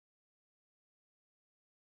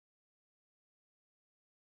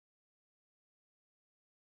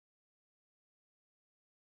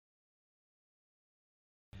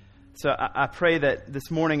So I pray that this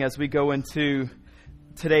morning as we go into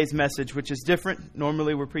today's message, which is different.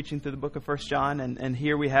 Normally we're preaching through the book of 1 John, and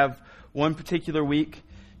here we have one particular week,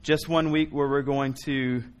 just 1 week, where we're going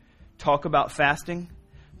to talk about fasting,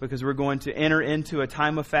 because we're going to enter into a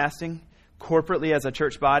time of fasting corporately as a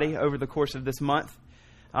church body over the course of this month,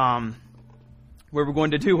 where we're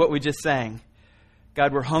going to do what we just sang.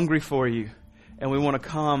 God, we're hungry for you, and we want to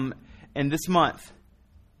come. And this month,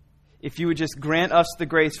 if you would just grant us the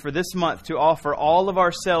grace for this month to offer all of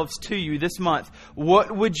ourselves to you this month,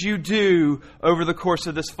 what would you do over the course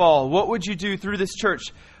of this fall? What would you do through this church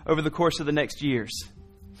over the course of the next years?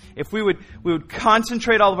 If we would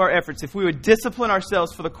concentrate all of our efforts, if we would discipline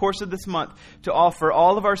ourselves for the course of this month to offer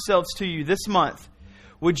all of ourselves to you this month,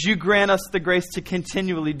 would you grant us the grace to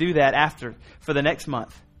continually do that for the next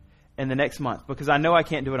month and the next month? Because I know I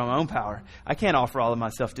can't do it on my own power. I can't offer all of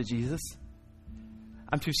myself to Jesus.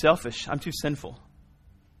 I'm too selfish. I'm too sinful.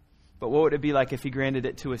 But what would it be like if He granted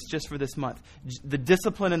it to us just for this month? The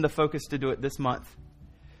discipline and the focus to do it this month.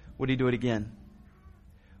 Would He do it again?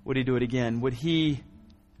 Would He do it again? Would He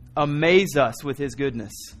amaze us with His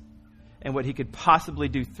goodness and what He could possibly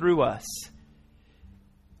do through us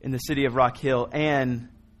in the city of Rock Hill and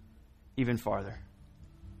even farther?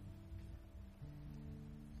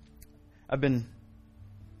 I've been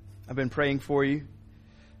praying for you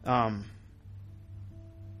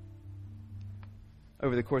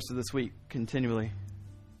over the course of this week continually.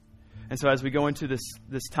 And so as we go into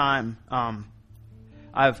this time,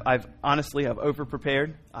 I've honestly over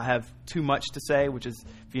prepared. I have too much to say, which is,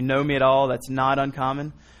 if you know me at all, that's not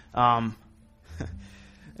uncommon. And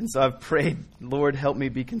so I've prayed, Lord, help me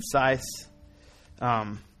be concise.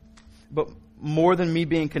 But more than me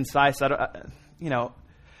being concise,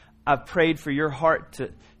 I've prayed for your heart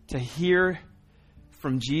to hear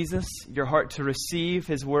from Jesus, your heart to receive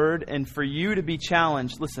His word, and for you to be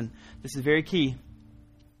challenged. Listen, this is very key.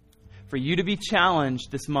 For you to be challenged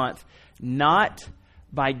this month, not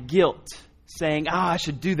by guilt, saying, I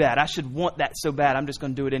should do that. I should want that so bad. I'm just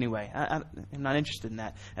going to do it anyway. I'm not interested in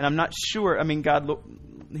that. And I'm not sure. God,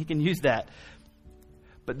 He can use that.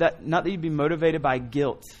 But not that you'd be motivated by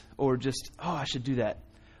guilt or just, I should do that.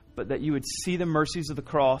 But that you would see the mercies of the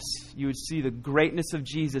cross, you would see the greatness of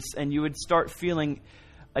Jesus, and you would start feeling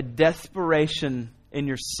a desperation in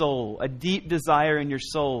your soul, a deep desire in your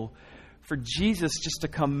soul for Jesus just to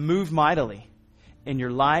come move mightily in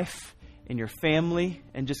your life, in your family,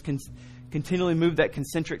 and just continually move that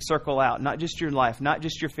concentric circle out. Not just your life, not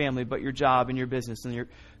just your family, but your job and your business and your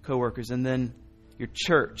coworkers, and then your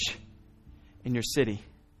church and your city.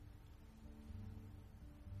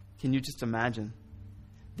 Can you just imagine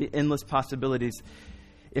the endless possibilities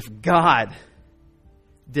if God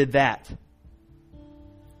did that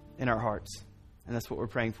in our hearts? And that's what we're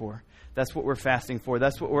praying for. That's what we're fasting for.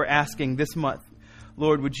 That's what we're asking this month.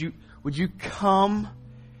 Lord, would you come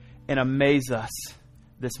and amaze us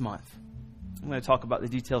this month? I'm going to talk about the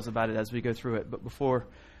details about it as we go through it. But before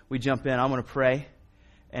we jump in, I'm going to pray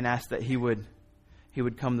and ask that He would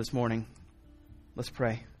come this morning. Let's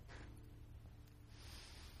pray.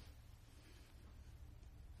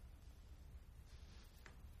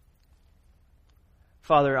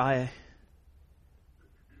 Father, I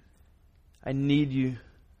need you.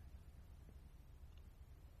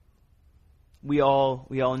 We all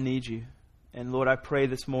need you. And Lord, I pray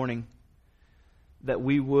this morning that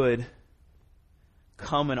we would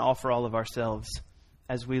come and offer all of ourselves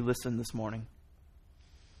as we listen this morning.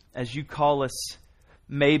 As you call us,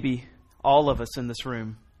 maybe all of us in this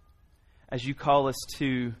room, as you call us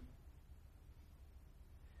to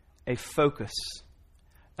a focus,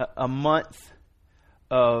 a month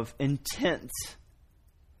of intense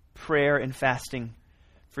prayer and fasting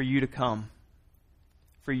for you to come,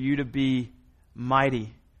 for you to be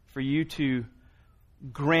mighty, for you to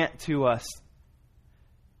grant to us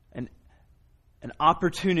an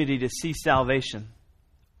opportunity to see salvation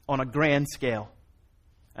on a grand scale,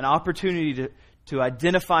 an opportunity to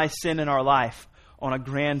identify sin in our life on a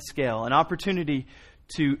grand scale, an opportunity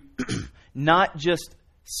to not just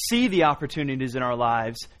see the opportunities in our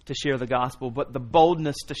lives to share the gospel, but the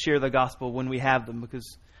boldness to share the gospel when we have them,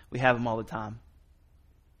 because we have them all the time.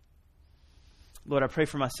 Lord, I pray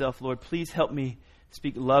for myself. Lord, please help me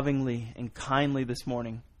speak lovingly and kindly this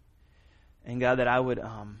morning. And God, that I would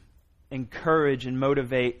encourage and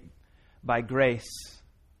motivate by grace.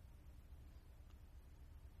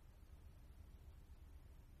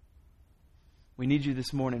 We need you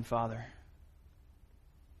this morning, Father,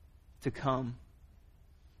 to come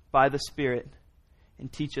by the Spirit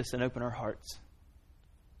and teach us and open our hearts.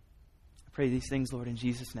 I pray these things, Lord, in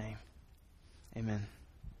Jesus' name. Amen.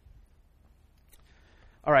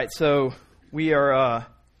 All right, so we are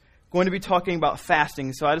going to be talking about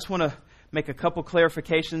fasting. So I just want to make a couple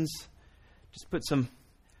clarifications. Just put some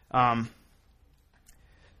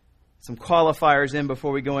qualifiers in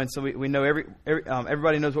before we go in, so we know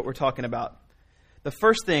everybody knows what we're talking about. The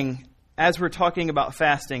first thing, as we're talking about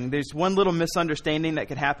fasting, there's one little misunderstanding that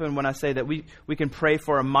could happen when I say that we can pray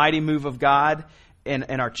for a mighty move of God in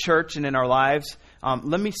our church and in our lives.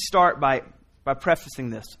 Let me start by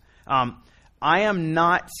prefacing this. I am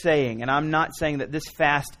not saying, and I'm not saying that this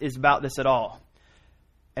fast is about this at all.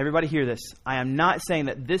 Everybody hear this. I am not saying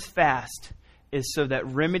that this fast is so that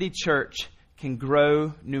Remedy Church can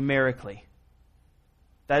grow numerically.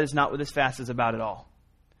 That is not what this fast is about at all.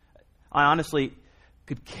 I honestly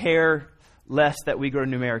could care less that we grow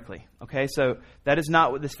numerically. Okay, so that is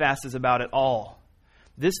not what this fast is about at all.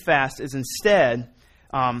 This fast is instead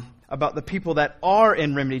about the people that are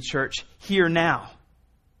in Remedy Church here now.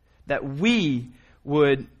 That we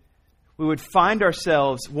would find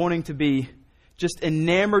ourselves wanting to be just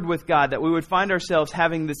enamored with God. That we would find ourselves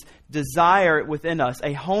having this desire within us,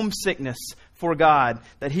 a homesickness for God.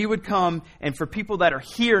 That He would come, and for people that are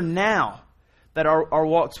here now, that our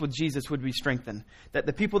walks with Jesus would be strengthened. That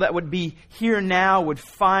the people that would be here now would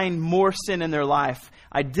find more sin in their life,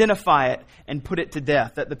 identify it, and put it to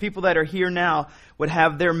death. That the people that are here now would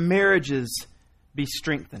have their marriages be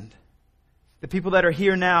strengthened. The people that are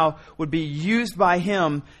here now would be used by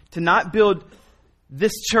Him to not build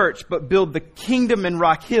this church, but build the kingdom in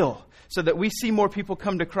Rock Hill, so that we see more people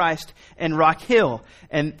come to Christ in Rock Hill.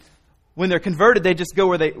 And when they're converted, they just go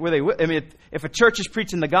where they. I mean, if a church is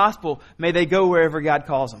preaching the gospel, may they go wherever God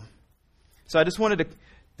calls them. So I just wanted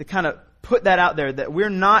to kind of put that out there, that we're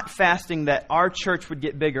not fasting that our church would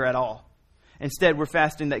get bigger at all. Instead, we're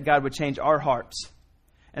fasting that God would change our hearts,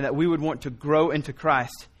 and that we would want to grow into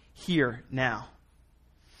Christ here now.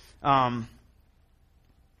 I'm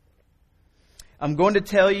going to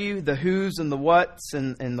tell you the who's and the what's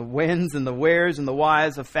and the whens and the where's and the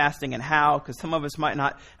why's of fasting and how, because some of us might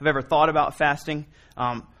not have ever thought about fasting,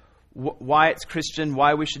 why it's Christian,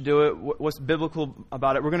 why we should do it, what's biblical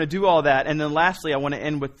about it. We're going to do all that. And then lastly, I want to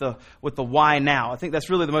end with the why now. I think that's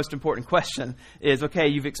really the most important question is, okay,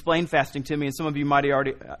 you've explained fasting to me, and some of you might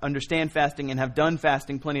already understand fasting and have done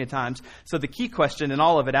fasting plenty of times. So the key question in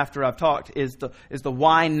all of it after I've talked is the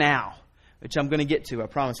why now, which I'm going to get to. I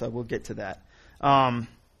promise I will get to that.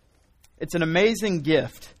 It's an amazing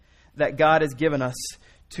gift that God has given us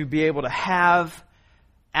to be able to have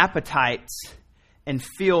appetites and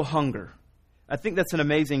feel hunger. I think that's an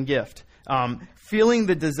amazing gift. Feeling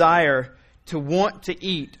the desire to want to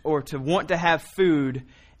eat or to want to have food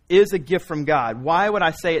is a gift from God. Why would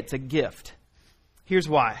I say it's a gift? Here's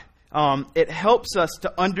why. It helps us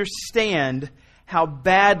to understand how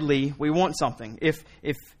badly we want something. If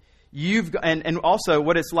you've and also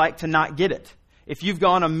what it's like to not get it. If you've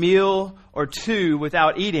gone a meal or two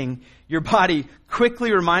without eating, your body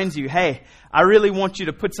quickly reminds you, hey, I really want you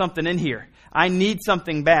to put something in here. I need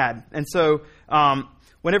something bad. And so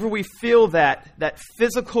whenever we feel that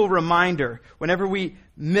physical reminder, whenever we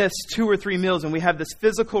miss 2 or 3 meals and we have this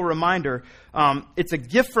physical reminder, it's a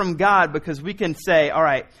gift from God, because we can say, all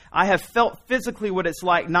right, I have felt physically what it's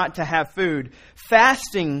like not to have food.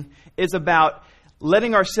 Fasting is about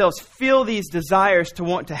letting ourselves feel these desires to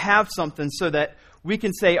want to have something, so that we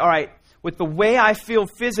can say, all right, with the way I feel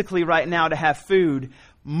physically right now to have food,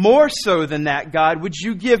 more so than that, God, would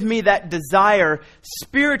you give me that desire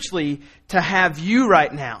spiritually to have you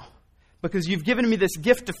right now? Because you've given me this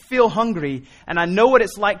gift to feel hungry, and I know what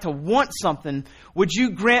it's like to want something. Would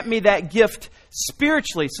you grant me that gift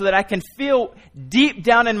spiritually, so that I can feel deep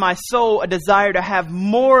down in my soul a desire to have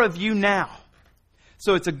more of you now?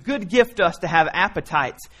 So it's a good gift to us to have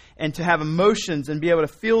appetites and to have emotions and be able to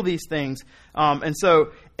feel these things. And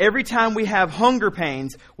so every time we have hunger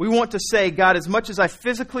pains, we want to say, God, as much as I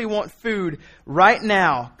physically want food right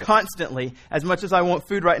now, constantly, as much as I want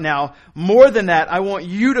food right now, more than that, I want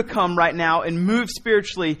you to come right now and move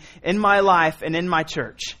spiritually in my life and in my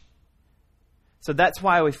church. So that's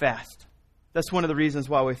why we fast. That's one of the reasons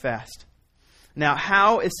why we fast. Now,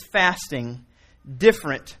 how is fasting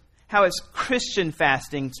different? How is Christian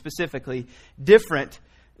fasting specifically different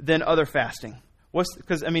than other fasting?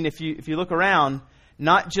 Because, I mean, if you look around,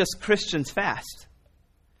 not just Christians fast.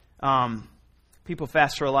 People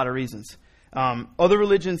fast for a lot of reasons. Other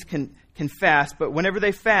religions can fast, but whenever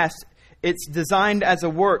they fast, it's designed as a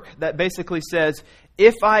work that basically says,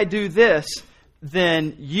 if I do this,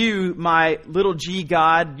 then you, my little g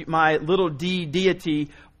God, my little d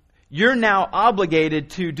deity, you're now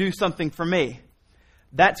obligated to do something for me.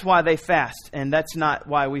 That's why they fast, and that's not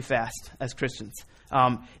why we fast as Christians.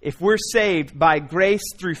 If we're saved by grace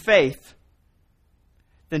through faith,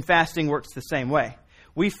 then fasting works the same way.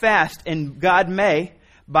 We fast, and God may,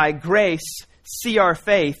 by grace, see our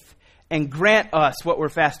faith and grant us what we're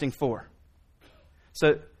fasting for.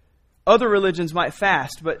 So other religions might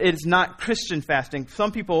fast, but it is not Christian fasting.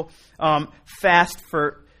 Some people fast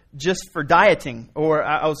just for dieting. Or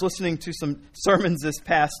I was listening to some sermons this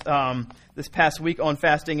past week on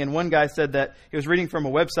fasting, and one guy said that he was reading from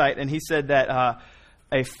a website, and he said that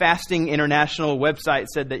a Fasting International website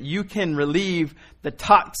said that you can relieve the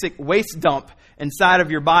toxic waste dump inside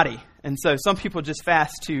of your body. And so some people just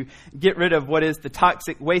fast to get rid of what is the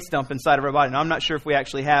toxic waste dump inside of our body. Now, I'm not sure if we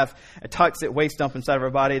actually have a toxic waste dump inside of our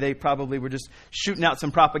body. They probably were just shooting out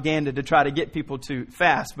some propaganda to try to get people to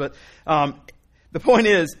fast. But the point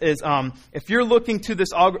is if you're looking to this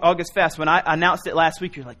August fast, when I announced it last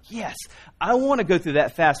week, you're like, yes, I want to go through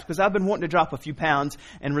that fast because I've been wanting to drop a few pounds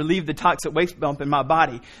and relieve the toxic waste dump in my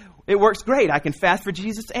body. It works great. I can fast for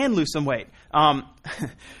Jesus and lose some weight.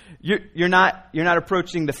 You're not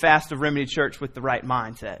approaching the fast of Remedy Church with the right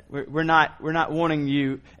mindset. We're not wanting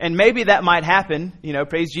you, and maybe that might happen.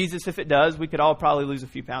 Praise Jesus if it does. We could all probably lose a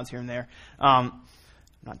few pounds here and there. I'm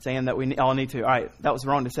not saying that we all need to. All right, that was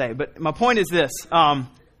wrong to say. But my point is this: I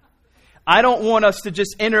don't want us to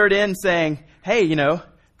just enter it in saying, "Hey,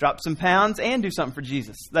 drop some pounds and do something for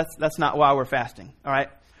Jesus." That's not why we're fasting. All right,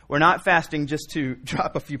 we're not fasting just to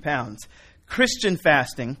drop a few pounds. Christian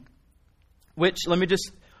fasting, which let me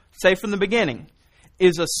just say from the beginning,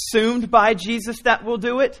 is assumed by Jesus that we'll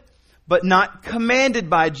do it, but not commanded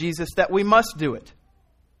by Jesus that we must do it.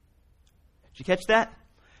 Did you catch that?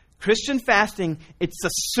 Christian fasting, it's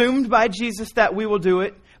assumed by Jesus that we will do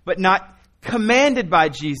it, but not commanded by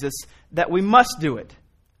Jesus that we must do it.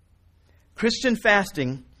 Christian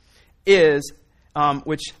fasting is,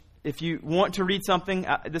 which if you want to read something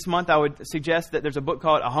this month, I would suggest that there's a book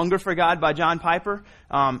called A Hunger for God by John Piper.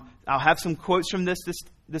 I'll have some quotes from this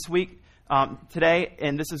week, today,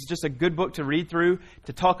 and this is just a good book to read through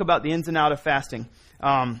to talk about the ins and outs of fasting.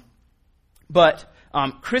 But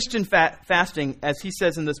Christian fasting, as he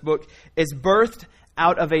says in this book, is birthed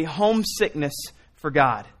out of a homesickness for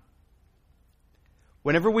God.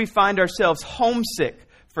 Whenever we find ourselves homesick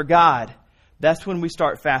for God, that's when we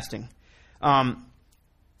start fasting.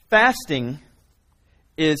 Fasting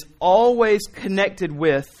is always connected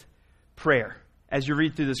with prayer as you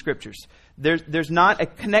read through the Scriptures. There's not a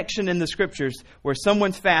connection in the Scriptures where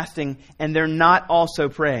someone's fasting and they're not also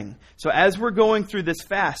praying. So as we're going through this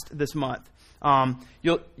fast this month,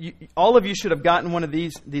 all of you should have gotten one of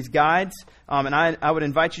these guides, and I would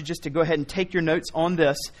invite you just to go ahead and take your notes on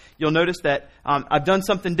this. You'll notice that I've done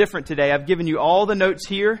something different today. I've given you all the notes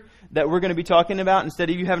here that we're going to be talking about. Instead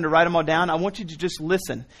of you having to write them all down, I want you to just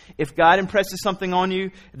listen. If God impresses something on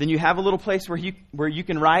you, then you have a little place where you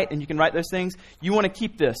can write, and you can write those things. You want to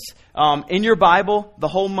keep this in your Bible the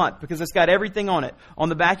whole month because it's got everything on it. On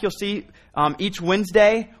the back, you'll see each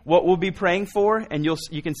Wednesday what we'll be praying for, and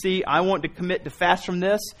you can see I want to commit to fast from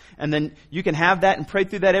this, and then you can have that and pray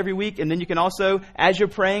through that every week. And then you can also, as you're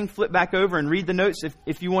praying, flip back over and read the notes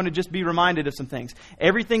if you want to just be reminded of some things.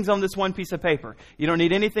 Everything's on this one piece of paper. You don't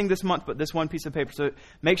need anything this month but this one piece of paper. So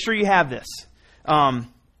make sure you have this.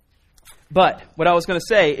 But what I was going to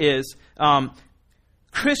say is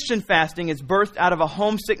Christian fasting is birthed out of a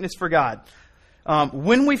homesickness for God.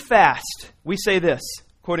 When we fast, we say this,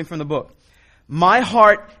 quoting from the book, "My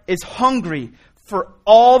heart is hungry for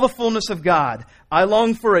all the fullness of God. I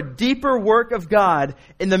long for a deeper work of God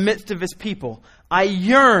in the midst of His people. I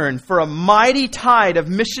yearn for a mighty tide of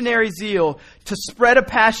missionary zeal to spread a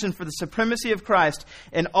passion for the supremacy of Christ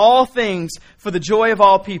in all things for the joy of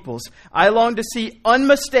all peoples. I long to see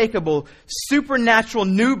unmistakable, supernatural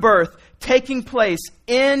new birth taking place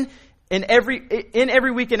in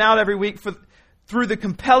every week and out every week through the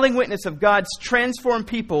compelling witness of God's transformed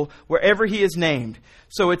people wherever He is named."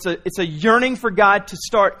 So it's a yearning for God to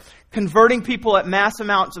start converting people at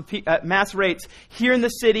mass rates here in the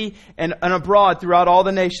city and abroad throughout all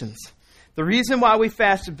the nations. The reason why we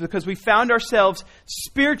fast is because we found ourselves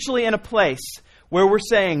spiritually in a place where we're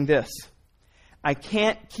saying this: I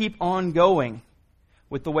can't keep on going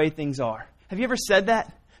with the way things are. Have you ever said that?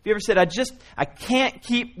 Have you ever said, I can't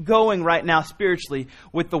keep going right now spiritually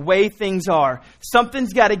with the way things are.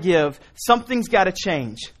 Something's got to give. Something's got to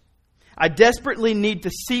change. I desperately need to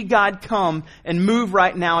see God come and move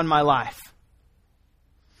right now in my life.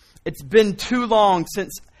 It's been too long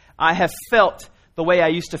since I have felt the way I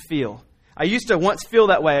used to feel. I used to once feel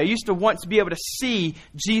that way. I used to once be able to see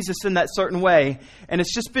Jesus in that certain way. And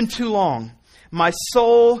it's just been too long. My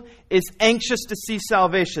soul is anxious to see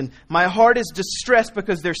salvation. My heart is distressed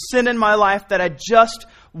because there's sin in my life that I just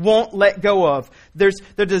won't let go of. There's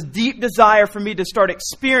this deep desire for me to start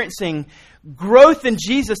experiencing growth in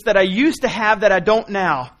Jesus that I used to have that I don't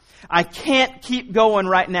now. I can't keep going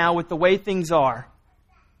right now with the way things are.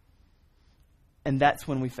 And that's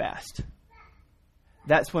when we fast.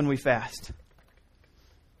 That's when we fast.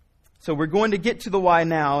 So we're going to get to the why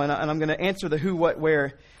now, and I'm going to answer the who, what,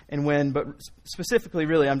 where, and when, but specifically,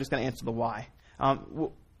 really, I'm just going to answer the why.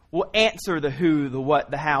 We'll answer the who, the what,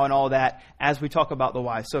 the how, and all that as we talk about the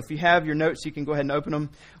why. So if you have your notes, you can go ahead and open them.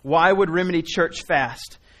 Why would Remedy Church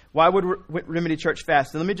fast? Why would Remedy Church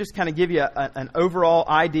fast? And let me just kind of give you an overall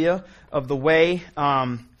idea of the way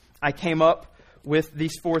I came up with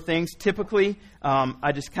these four things. Typically,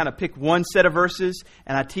 I just kind of pick one set of verses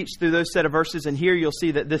and I teach through those set of verses. And here you'll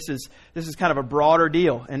see that this is kind of a broader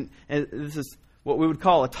deal. And this is what we would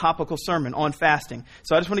call a topical sermon on fasting.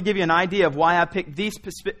 So I just want to give you an idea of why I picked these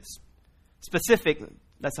specific,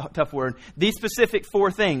 that's a tough word, these specific four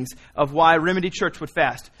things of why Remedy Church would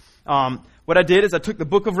fast. What I did is I took the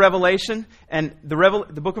book of Revelation, and the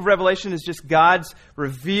book of Revelation is just God's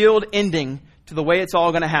revealed ending to the way it's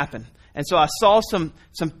all going to happen. And so I saw some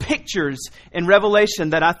pictures in Revelation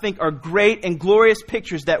that I think are great and glorious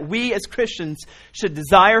pictures that we as Christians should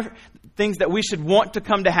desire, things that we should want to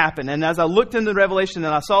come to happen. And as I looked into Revelation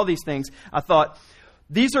and I saw these things, I thought,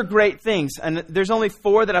 these are great things. And there's only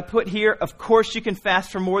four that I put here. Of course, you can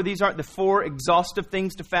fast for more. These aren't the four exhaustive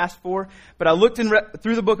things to fast for. But I looked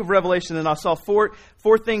through the book of Revelation and I saw four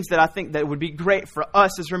things that I think that would be great for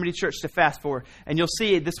us as Remedy Church to fast for. And you'll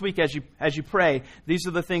see it this week as you pray. These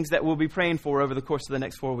are the things that we'll be praying for over the course of the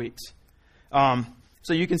next 4 weeks.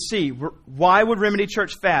 So you can see, why would Remedy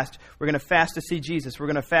Church fast? We're going to fast to see Jesus. We're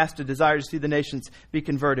going to fast to desire to see the nations be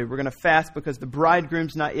converted. We're going to fast because the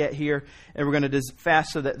bridegroom's not yet here. And we're going to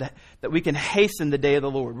fast so that we can hasten the day of the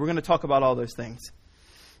Lord. We're going to talk about all those things.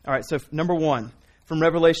 All right, so number one, from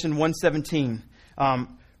Revelation 1:17.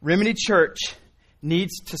 Remedy Church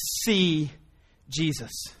needs to see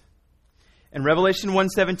Jesus. In Revelation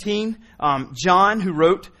 1:17, John, who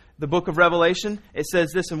wrote the book of Revelation, it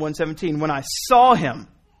says this in 1:17, when I saw him,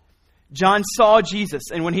 John saw Jesus.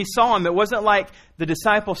 And when he saw him, it wasn't like the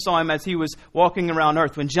disciples saw him as he was walking around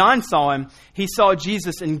earth. When John saw him, he saw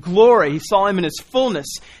Jesus in glory. He saw him in his fullness.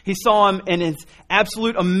 He saw him in his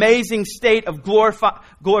absolute amazing state of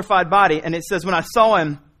glorified body. And it says, when I saw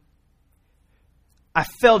him, I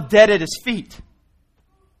fell dead at his feet.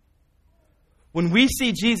 When we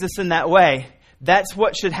see Jesus in that way, that's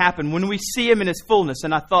what should happen when we see him in his fullness.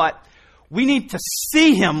 And I thought, we need to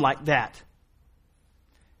see him like that.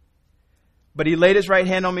 But he laid his right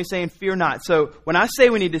hand on me saying, fear not. So when I say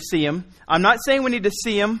we need to see him, I'm not saying we need to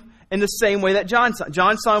see him in the same way that John saw.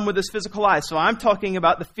 John saw him with his physical eyes. So I'm talking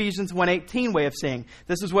about the Ephesians 1:18 way of seeing.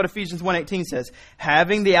 This is what Ephesians 1:18 says.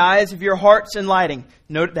 Having the eyes of your hearts enlightened.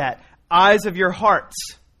 Note that. Eyes of your hearts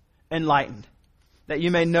enlightened, that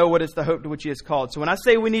you may know what is the hope to which he is called. So when I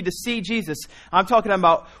say we need to see Jesus, I'm talking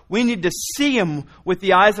about we need to see him with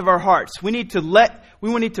the eyes of our hearts. We need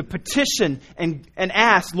to petition and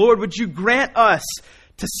ask, Lord, would you grant us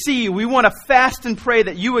to see you? We want to fast and pray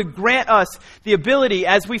that you would grant us the ability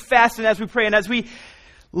as we fast and as we pray and as we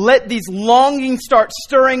let these longings start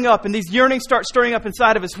stirring up and these yearnings start stirring up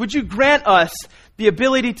inside of us. Would you grant us the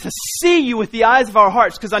ability to see you with the eyes of our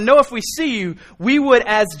hearts? Because I know if we see you, we would,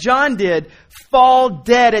 as John did, fall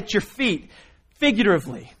dead at your feet.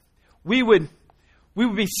 Figuratively. We would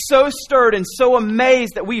be so stirred and so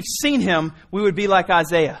amazed that we've seen him, we would be like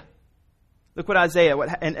Isaiah. Look what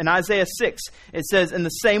in Isaiah 6, it says, in the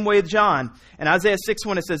same way with John. In Isaiah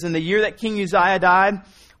 6:1, it says, in the year that King Uzziah died,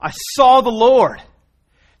 I saw the Lord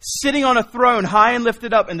sitting on a throne high and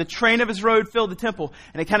lifted up, and the train of his robe filled the temple.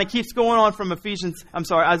 And it kind of keeps going on from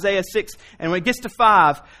Isaiah 6. And when it gets to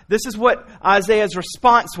 5, this is what Isaiah's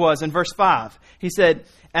response was in verse 5. He said,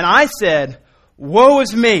 and I said, woe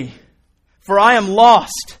is me, for I am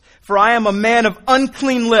lost, for I am a man of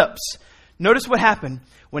unclean lips. Notice what happened.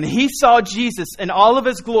 When he saw Jesus in all of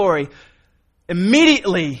his glory,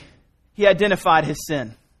 immediately he identified his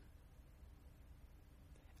sin.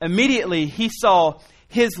 Immediately he saw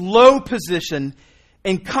his low position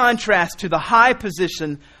in contrast to the high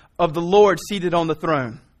position of the Lord seated on the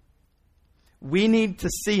throne. We need to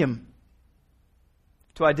see him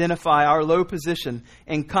to identify our low position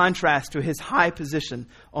in contrast to his high position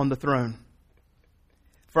on the throne.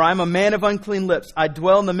 For I am a man of unclean lips. I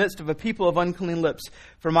dwell in the midst of a people of unclean lips.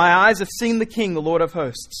 For my eyes have seen the King, the Lord of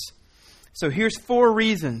hosts. So here's 4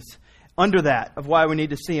 reasons under that of why we need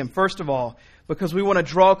to see him. First of all, because we want to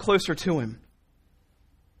draw closer to him.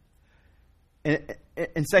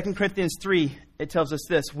 In 2 Corinthians 3, it tells us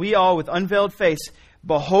this: we all, with unveiled face,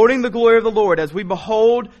 beholding the glory of the Lord, as we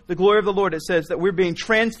behold the glory of the Lord, it says that we're being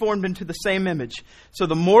transformed into the same image. So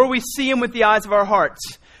the more we see Him with the eyes of our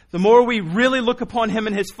hearts, the more we really look upon Him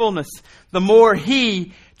in His fullness, the more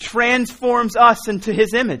He transforms us into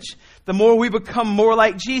His image, the more we become more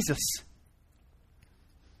like Jesus.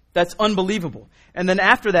 That's unbelievable. And then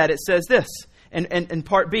after that, it says this, in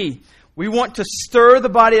part B, we want to stir the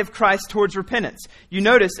body of Christ towards repentance. You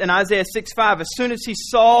notice in Isaiah 6:5, as soon as he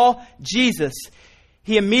saw Jesus,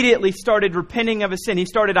 he immediately started repenting of his sin. He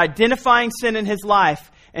started identifying sin in his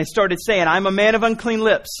life and started saying, I'm a man of unclean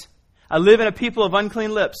lips. I live in a people of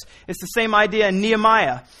unclean lips. It's the same idea in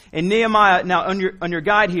Nehemiah. In Nehemiah, now on your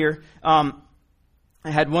guide here, I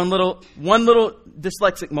had one little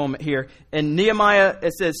dyslexic moment here. In Nehemiah,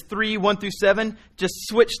 it says 3:1-7. Just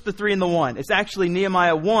switch the 3 and the 1. It's actually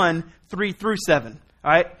Nehemiah 1:3-7.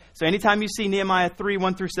 All right? So anytime you see Nehemiah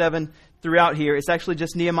 3:1-7 throughout here, it's actually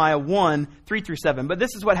just Nehemiah 1:3-7. But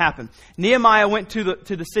this is what happened. Nehemiah went to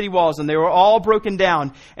the city walls, and they were all broken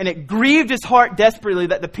down. And it grieved his heart desperately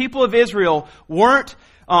that the people of Israel weren't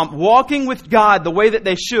walking with God the way that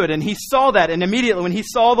they should. And he saw that. And immediately when he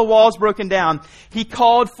saw the walls broken down, he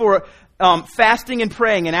called for fasting and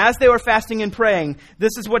praying. And as they were fasting and praying,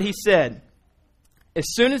 this is what he said. As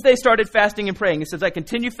soon as they started fasting and praying, he says, I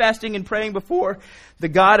continue fasting and praying before the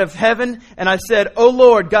God of heaven. And I said, O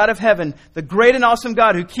Lord, God of heaven, the great and awesome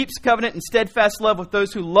God who keeps covenant and steadfast love with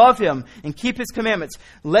those who love Him and keep His commandments.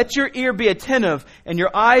 Let your ear be attentive and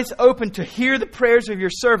your eyes open to hear the prayers of your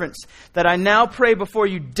servants, that I now pray before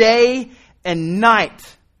you day and night.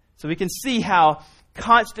 So we can see how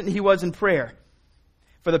constant he was in prayer.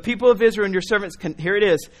 For the people of Israel and your servants, here it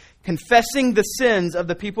is, confessing the sins of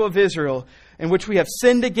the people of Israel in which we have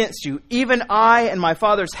sinned against you. Even I and my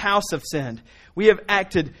father's house have sinned. We have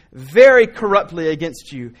acted very corruptly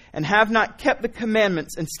against you and have not kept the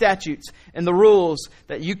commandments and statutes and the rules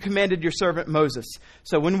that you commanded your servant Moses.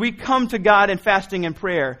 So when we come to God in fasting and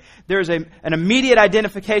prayer, there's an immediate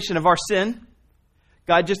identification of our sin.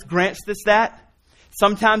 God just grants us that.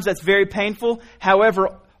 Sometimes that's very painful.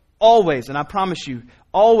 However, always, and I promise you,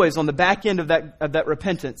 always on the back end of that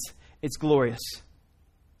repentance, it's glorious.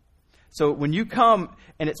 So when you come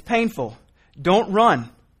and it's painful, don't run.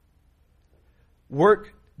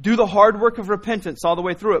 Do the hard work of repentance all the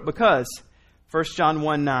way through it, because 1 John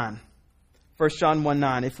 1:9. 1 John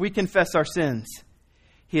 1:9. If we confess our sins,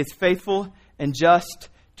 He is faithful and just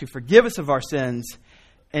to forgive us of our sins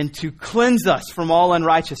and to cleanse us from all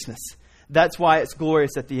unrighteousness. That's why it's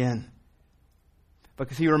glorious at the end.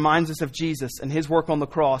 Because He reminds us of Jesus and His work on the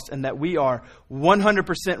cross, and that we are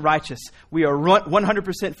 100% righteous. We are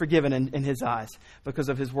 100% forgiven in His eyes because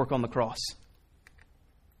of His work on the cross.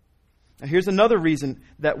 Now here's another reason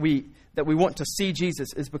that we want to see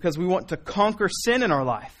Jesus, is because we want to conquer sin in our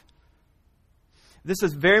life. This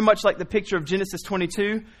is very much like the picture of Genesis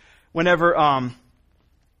 22, whenever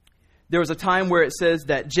there was a time where it says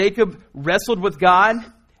that Jacob wrestled with God.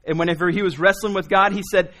 And whenever he was wrestling with God, he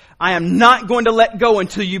said, I am not going to let go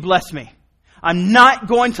until you bless me. I'm not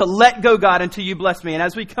going to let go, God, until you bless me. And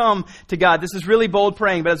as we come to God, this is really bold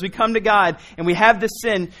praying, but as we come to God and we have this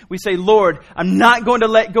sin, we say, Lord, I'm not going to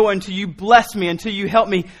let go until you bless me, until you help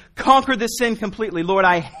me conquer this sin completely. Lord,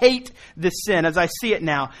 I hate this sin as I see it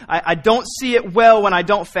now. I don't see it well when I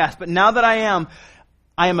don't fast, but now that I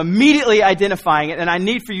am immediately identifying it, and I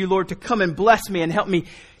need for you, Lord, to come and bless me and help me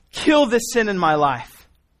kill this sin in my life.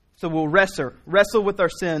 So we'll wrestle with our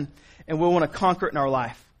sin, and we'll want to conquer it in our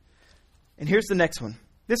life. And here's the next one.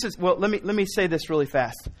 Let me say this really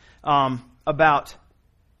fast about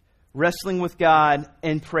wrestling with God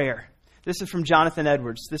in prayer. This is from Jonathan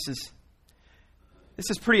Edwards. This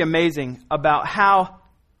is pretty amazing about how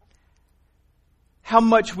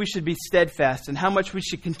much we should be steadfast and how much we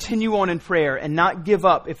should continue on in prayer and not give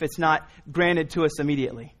up if it's not granted to us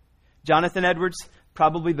immediately. Jonathan Edwards,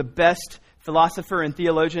 probably the best philosopher and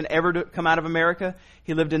theologian ever to come out of America.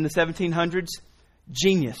 He lived in the 1700s.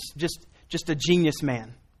 Genius. Just a genius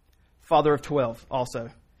man. Father of 12 also.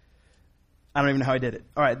 I don't even know how he did it.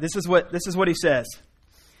 All right, this is what he says.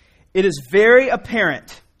 It is very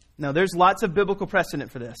apparent. Now, there's lots of biblical precedent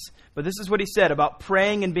for this. But this is what he said about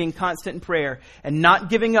praying and being constant in prayer and not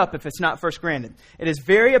giving up if it's not first granted. It is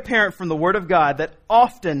very apparent from the Word of God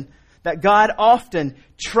that God often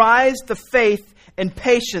tries the faith and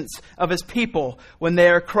patience of His people when they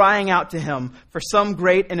are crying out to Him for some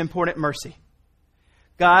great and important mercy.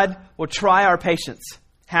 God will try our patience.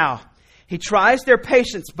 How? He tries their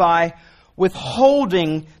patience by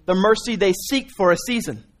withholding the mercy they seek for a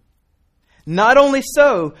season. Not only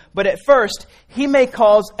so, but at first he may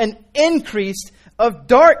cause an increase of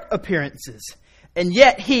dark appearances. And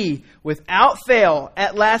yet he, without fail,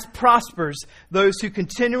 at last prospers those who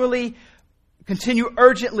continue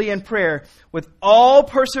urgently in prayer with all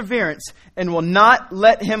perseverance and will not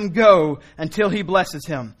let him go until he blesses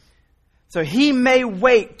him. So he may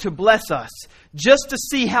wait to bless us just to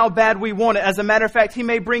see how bad we want it. As a matter of fact, he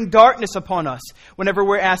may bring darkness upon us whenever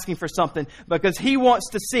we're asking for something, because he wants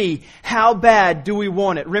to see how bad do we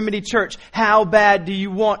want it. Remedy Church, how bad do you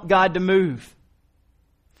want God to move?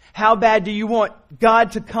 How bad do you want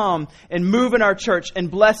God to come and move in our church and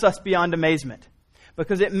bless us beyond amazement?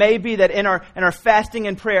 Because it may be that in our fasting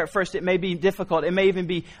and prayer at first it may be difficult. It may even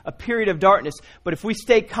be a period of darkness. But if we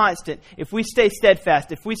stay constant, if we stay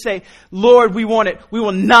steadfast, if we say, Lord, we want it, we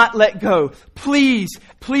will not let go. Please,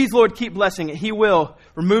 please, Lord, keep blessing it. He will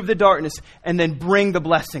remove the darkness and then bring the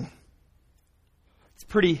blessing.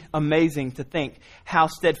 It's pretty amazing to think how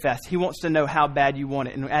steadfast. He wants to know how bad you want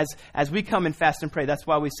it. And as we come and fast and pray, that's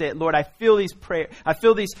why we say it. Lord, I feel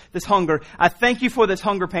this hunger. I thank you for this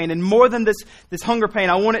hunger pain. And more than this hunger pain,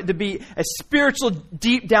 I want it to be a spiritual,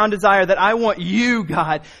 deep down desire that I want you,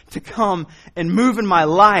 God, to come and move in my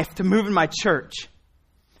life, to move in my church.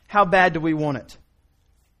 How bad do we want it?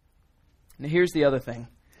 Now here's the other thing.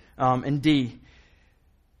 In D.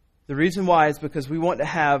 The reason why is because we want to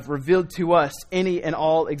have revealed to us any and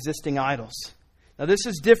all existing idols. Now this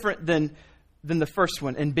is different than the first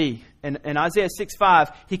one in B. In Isaiah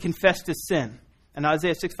 6:5, he confessed his sin. In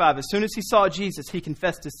Isaiah 6:5, as soon as he saw Jesus, he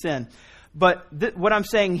confessed his sin. But what I'm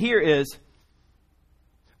saying here is,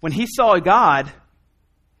 when he saw God,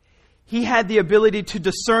 he had the ability to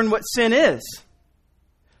discern what sin is.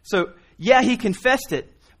 So, yeah, he confessed it.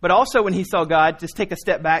 But also when he saw God, just take a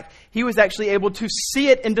step back, he was actually able to see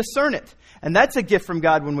it and discern it. And that's a gift from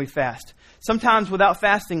God when we fast. Sometimes without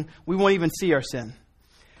fasting, we won't even see our sin.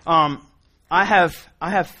 I have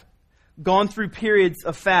gone through periods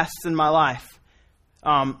of fasts in my life.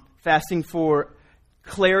 Fasting for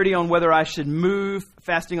clarity on whether I should move,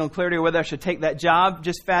 fasting on clarity on whether I should take that job,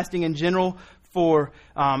 just fasting in general for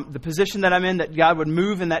the position that I'm in, that God would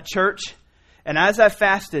move in that church. And as I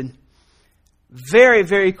fasted, very,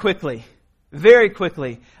 very quickly,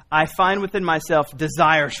 I find within myself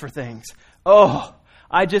desires for things. Oh,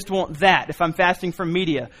 I just want that. If I'm fasting from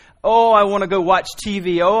media, oh, I want to go watch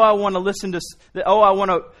TV. Oh, I want to listen to,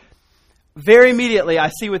 very immediately I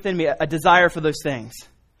see within me a desire for those things.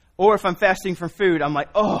 Or if I'm fasting from food, I'm like,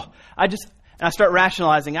 and I start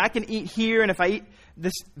rationalizing. I can eat here, and if I eat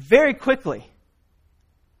this very quickly.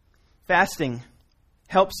 Fasting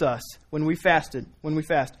helps us when we fast,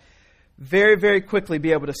 very, very quickly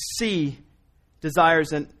be able to see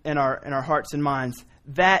desires in our hearts and minds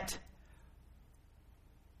that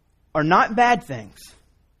are not bad things,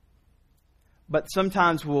 but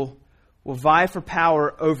sometimes will vie for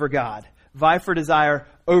power over God, vie for desire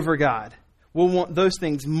over God. We'll want those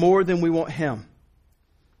things more than we want Him.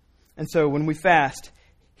 And so when we fast,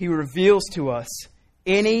 He reveals to us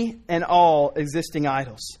any and all existing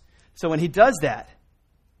idols. So when He does that,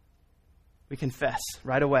 we confess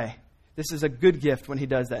right away. This is a good gift when He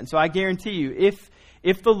does that. And so I guarantee you,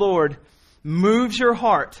 if the Lord moves your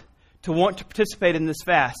heart to want to participate in this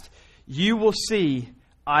fast, you will see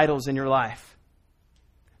idols in your life.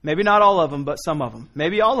 Maybe not all of them, but some of them.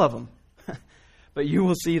 Maybe all of them. But you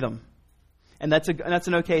will see them. And that's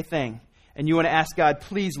an okay thing. And you want to ask God,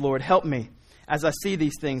 please, Lord, help me as I see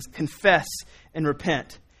these things. Confess and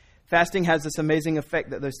repent. Fasting has this amazing effect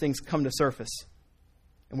that those things come to surface.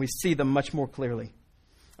 And we see them much more clearly.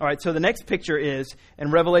 All right, so the next picture is in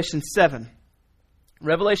Revelation 7.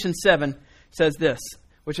 Revelation 7 says this,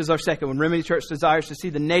 which is our second one. Remedy Church desires to see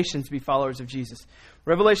the nations be followers of Jesus.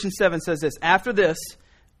 Revelation 7 says this, after this,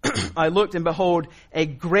 I looked and behold a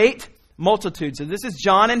great multitude. So this is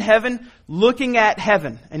John in heaven looking at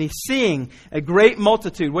heaven, and he's seeing a great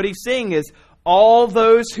multitude. What he's seeing is all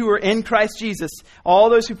those who are in Christ Jesus,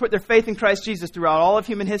 all those who put their faith in Christ Jesus throughout all of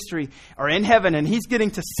human history are in heaven, and he's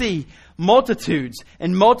getting to see multitudes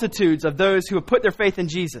and multitudes of those who have put their faith in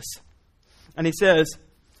Jesus. And he says,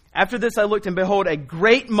 after this I looked and behold a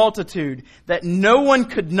great multitude that no one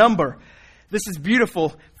could number. This is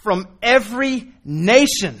beautiful. From every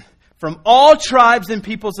nation, from all tribes and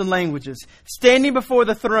peoples and languages, standing before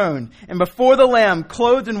the throne and before the Lamb,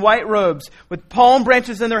 clothed in white robes, with palm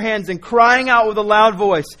branches in their hands, and crying out with a loud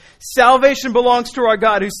voice, salvation belongs to our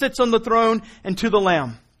God who sits on the throne and to the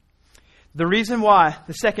Lamb.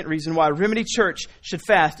 The second reason why Remedy Church should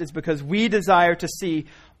fast is because we desire to see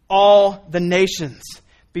all the nations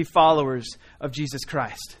be followers of Jesus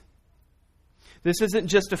Christ. This isn't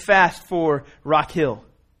just a fast for Rock Hill.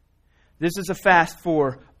 This is a fast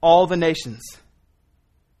for all the nations.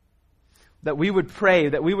 That we would pray,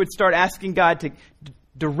 that we would start asking God to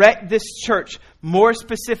direct this church more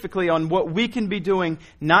specifically on what we can be doing,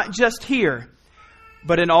 not just here,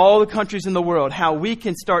 but in all the countries in the world. How we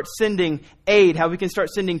can start sending aid, how we can start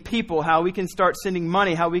sending people, how we can start sending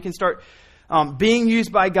money, how we can start being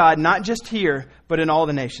used by God, not just here, but in all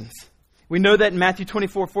the nations. We know that Matthew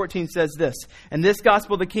 24:14 says this, "And this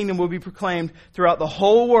gospel of the kingdom will be proclaimed throughout the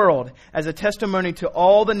whole world as a testimony to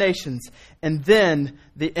all the nations, and then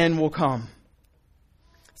the end will come."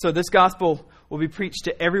 So this gospel will be preached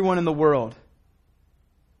to everyone in the world.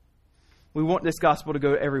 We want this gospel to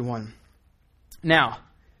go to everyone. Now,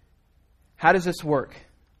 how does this work?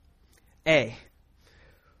 A,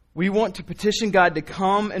 we want to petition God to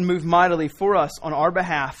come and move mightily for us on our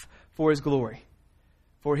behalf for His glory.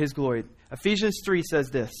 For His glory. Ephesians 3 says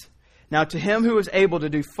this, "Now to Him who is able to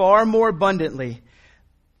do far more abundantly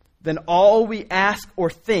than all we ask or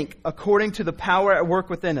think, according to the power at work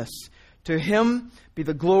within us, to Him be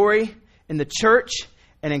the glory in the church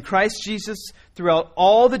and in Christ Jesus throughout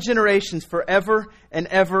all the generations forever and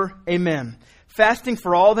ever. Amen." Fasting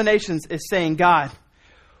for all the nations is saying, God,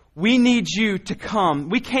 we need you to come.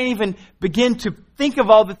 We can't even begin to think of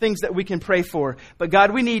all the things that we can pray for. But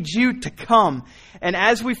God, we need you to come. And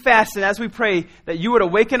as we fast and as we pray, that you would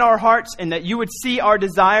awaken our hearts and that you would see our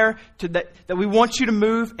desire that we want you to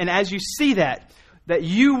move. And as you see that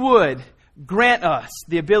you would grant us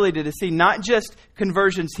the ability to see not just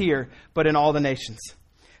conversions here, but in all the nations.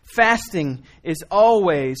 Fasting is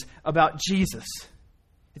always about Jesus.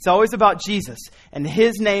 It's always about Jesus and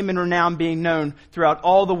His name and renown being known throughout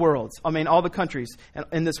all the countries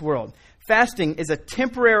in this world. Fasting is a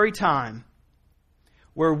temporary time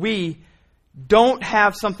where we don't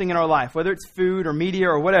have something in our life, whether it's food or media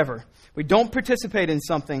or whatever. We don't participate in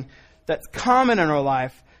something that's common in our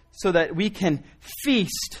life so that we can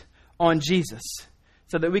feast on Jesus,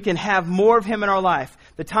 so that we can have more of Him in our life.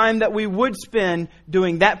 The time that we would spend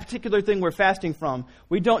doing that particular thing we're fasting from,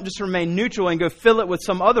 we don't just remain neutral and go fill it with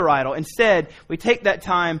some other idol. Instead, we take that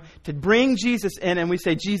time to bring Jesus in and we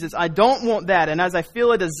say, Jesus, I don't want that. And as I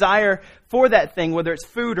feel a desire for that thing, whether it's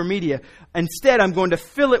food or media, instead I'm going to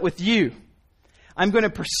fill it with you. I'm going to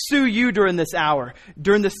pursue you during this hour,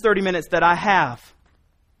 during this 30 minutes that I have.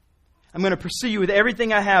 I'm going to pursue you with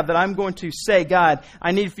everything I have, that I'm going to say, God,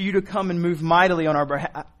 I need for you to come and move mightily on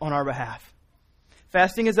our behalf.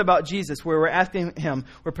 Fasting is about Jesus, where we're asking Him,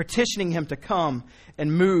 we're petitioning Him to come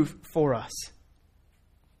and move for us.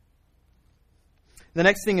 The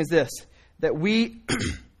next thing is this, that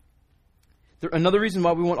another reason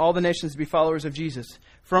why we want all the nations to be followers of Jesus.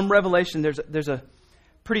 From Revelation, there's a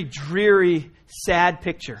pretty dreary, sad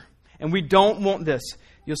picture. And we don't want this.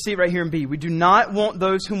 You'll see it right here in B. We do not want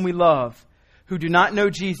those whom we love, who do not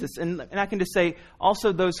know Jesus. And I can just say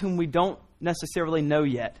also those whom we don't necessarily know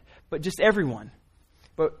yet, but just everyone.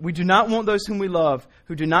 But we do not want those whom we love,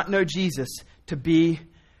 who do not know Jesus, to be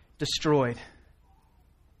destroyed.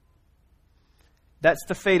 That's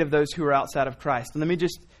the fate of those who are outside of Christ. And let me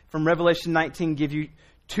just, from Revelation 19, give you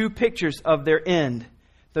two pictures of their end,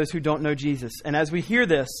 those who don't know Jesus. And as we hear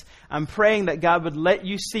this, I'm praying that God would let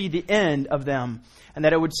you see the end of them, and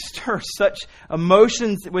that it would stir such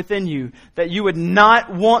emotions within you that you would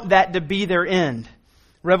not want that to be their end.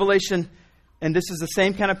 Revelation, and this is the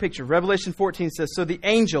same kind of picture. Revelation 14 says, "So the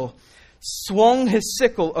angel swung his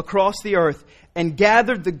sickle across the earth and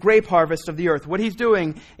gathered the grape harvest of the earth." What he's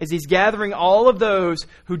doing is he's gathering all of those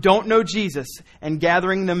who don't know Jesus and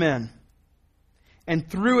gathering them in, and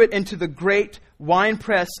threw it into the great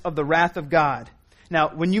winepress of the wrath of God.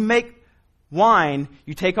 Now, when you make wine,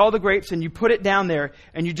 you take all the grapes and you put it down there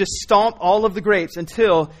and you just stomp all of the grapes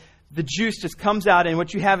until the juice just comes out, and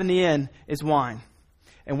what you have in the end is wine.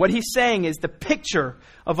 And what he's saying is the picture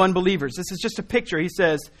of unbelievers. This is just a picture. He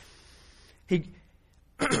says,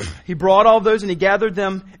 he brought all those and he gathered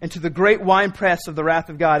them into the great winepress of the wrath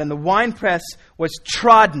of God. And the winepress was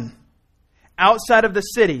trodden outside of the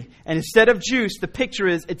city. And instead of juice, the picture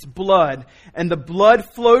is it's blood. And the blood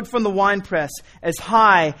flowed from the winepress as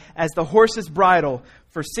high as the horse's bridle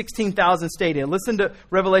for 16,000 stadia. Listen to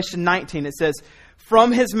Revelation 19. It says,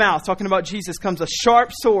 "From His mouth," talking about Jesus, "comes a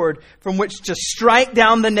sharp sword from which to strike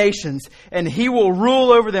down the nations, and He will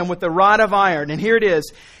rule over them with a rod of iron." And here it is.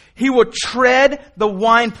 He will tread the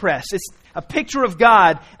winepress. It's a picture of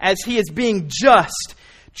God as He is being just,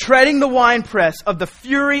 treading the winepress of the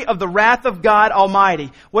fury of the wrath of God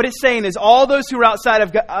Almighty. What it's saying is all those who are outside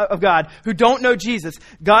of God, who don't know Jesus,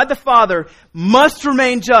 God the Father must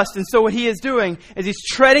remain just. And so what He is doing is He's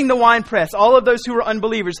treading the winepress. All of those who are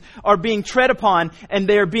unbelievers are being tread upon, and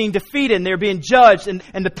they're being defeated, and they're being judged.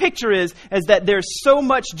 And the picture is that there's so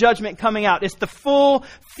much judgment coming out. It's the full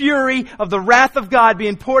fury of the wrath of God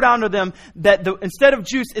being poured out onto them, that instead of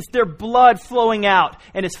juice, it's their blood flowing out,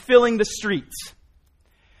 and it's filling the streets.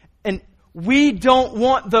 And we don't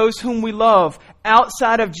want those whom we love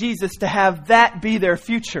outside of Jesus to have that be their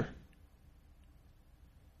future.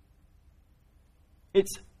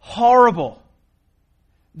 It's horrible.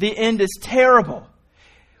 The end is terrible.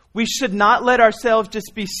 We should not let ourselves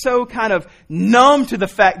just be so kind of numb to the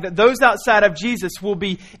fact that those outside of Jesus will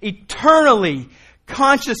be eternally,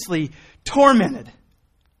 consciously tormented.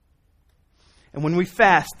 And when we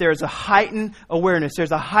fast, there's a heightened awareness.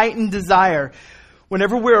 There's a heightened desire.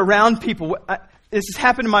 Whenever we're around people, this has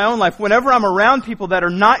happened in my own life. Whenever I'm around people that are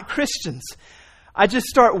not Christians, I just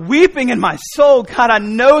start weeping in my soul. God, I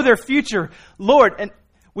know their future. Lord, and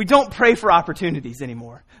we don't pray for opportunities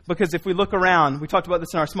anymore. Because if we look around, we talked about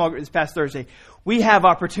this in our small group this past Thursday, we have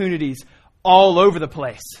opportunities all over the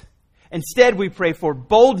place. Instead, we pray for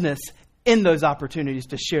boldness in those opportunities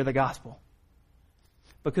to share the gospel.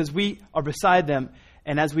 Because we are beside them,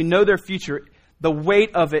 and as we know their future, the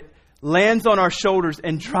weight of it lands on our shoulders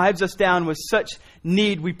and drives us down with such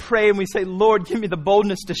need. We pray and we say, Lord, give me the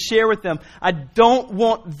boldness to share with them. I don't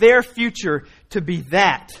want their future to be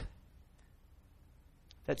that.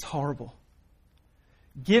 That's horrible.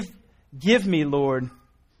 Give me, Lord,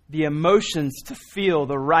 the emotions to feel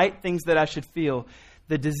the right things that I should feel.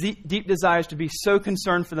 The deep desires to be so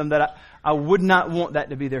concerned for them that I would not want that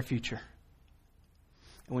to be their future.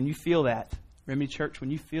 And when you feel that, Remedy Church, when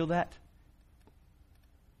you feel that,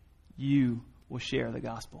 you will share the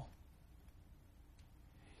gospel.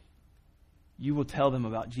 You will tell them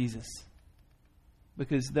about Jesus.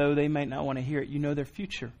 Because though they might not want to hear it, you know their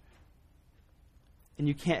future. And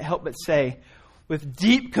you can't help but say, with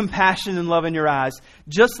deep compassion and love in your eyes,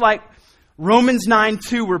 just like Romans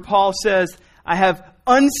 9:2, where Paul says, I have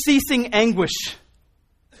unceasing anguish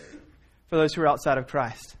for those who are outside of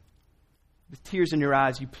Christ. With tears in your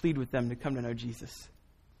eyes, you plead with them to come to know Jesus.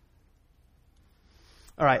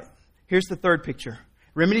 All right, here's the third picture.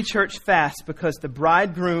 Remedy Church fasts because the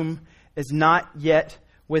bridegroom is not yet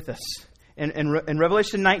with us. In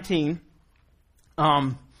Revelation 19,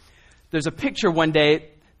 there's a picture one day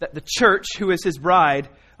that the church, who is His bride,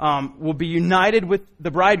 will be united with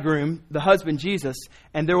the bridegroom, the husband, Jesus,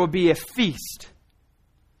 and there will be a feast.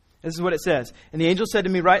 This is what it says. And the angel said to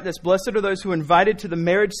me, write this, blessed are those who are invited to the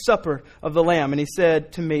marriage supper of the Lamb. And he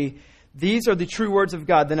said to me, these are the true words of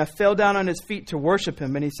God. Then I fell down on his feet to worship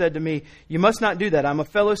him. And he said to me, you must not do that. I'm a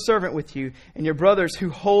fellow servant with you and your brothers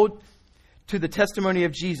who hold to the testimony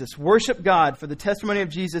of Jesus. Worship God, for the testimony of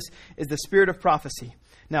Jesus is the spirit of prophecy.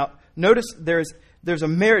 Now, notice there's a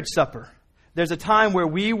marriage supper. There's a time where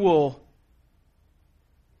we will,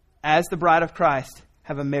 as the bride of Christ,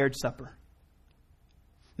 have a marriage supper.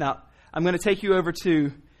 Now, I'm going to take you over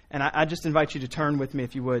to, and I just invite you to turn with me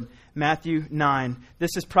if you would, Matthew 9.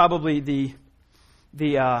 This is probably the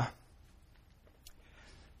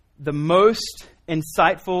most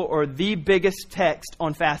insightful or the biggest text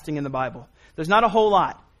on fasting in the Bible. There's not a whole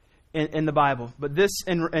lot in the Bible, but this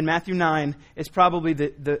in Matthew 9 is probably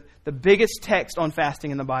the biggest text on fasting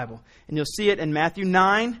in the Bible. And you'll see it in Matthew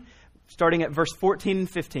 9, starting at verse 14 and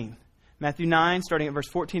 15. Matthew 9, starting at verse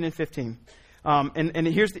 14 and 15. And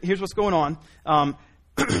here's what's going on.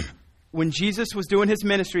 When Jesus was doing His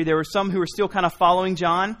ministry, there were some who were still kind of following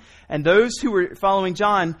John. And those who were following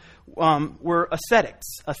John were ascetics.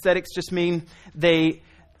 Ascetics just mean they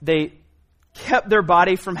kept their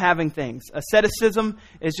body from having things. Asceticism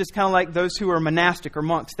is just kind of like those who are monastic or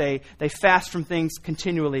monks. They fast from things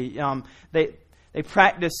continually. They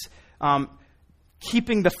practice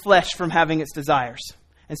keeping the flesh from having its desires.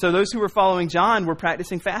 And so those who were following John were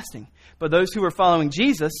practicing fasting. But those who were following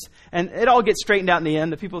Jesus, and it all gets straightened out in the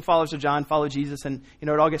end. The people who followers of John follow Jesus, and it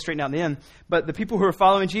all gets straightened out in the end. But the people who were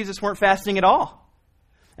following Jesus weren't fasting at all.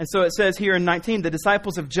 And so it says here in 19, the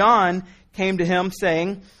disciples of John came to him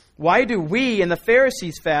saying, why do we and the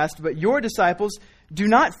Pharisees fast, but your disciples do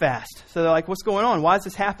not fast? So they're like, what's going on? Why is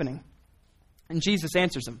this happening? And Jesus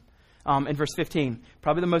answers them in verse 15.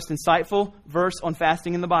 Probably the most insightful verse on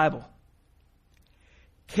fasting in the Bible.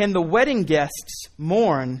 Can the wedding guests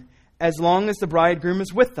mourn as long as the bridegroom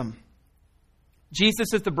is with them?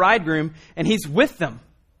 Jesus is the bridegroom and He's with them.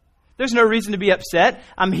 There's no reason to be upset.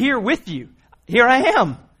 I'm here with you. Here I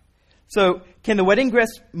am. So, can the wedding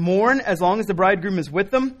guests mourn as long as the bridegroom is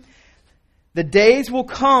with them? The days will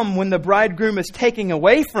come when the bridegroom is taken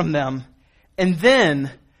away from them, and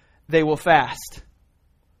then they will fast.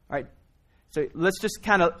 All right. So let's just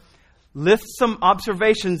kind of lift some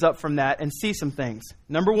observations up from that and see some things.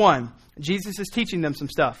 Number one, Jesus is teaching them some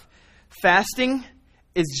stuff. Fasting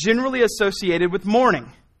is generally associated with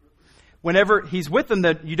mourning. Whenever he's with them,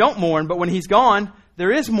 that you don't mourn, but when he's gone,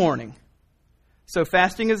 there is mourning. So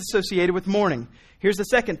fasting is associated with mourning. Here's the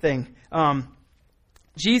second thing.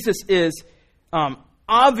 Jesus is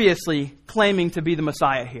obviously claiming to be the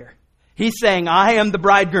Messiah here. He's saying, I am the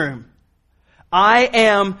bridegroom. I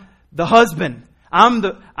am the husband. I'm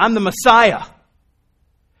the Messiah.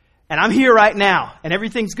 And I'm here right now. And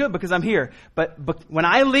everything's good because I'm here. But when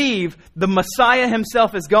I leave, the Messiah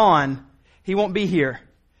himself is gone. He won't be here.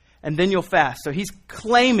 And then you'll fast. So he's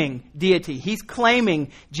claiming deity. He's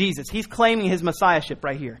claiming Jesus. He's claiming his messiahship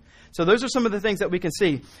right here. So those are some of the things that we can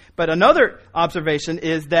see. But another observation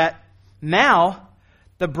is that now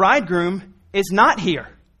the bridegroom is not here.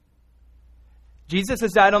 Jesus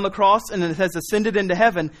has died on the cross and has ascended into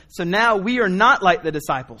heaven. So now we are not like the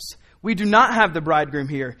disciples. We do not have the bridegroom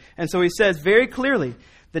here. And so he says very clearly,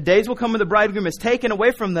 the days will come when the bridegroom is taken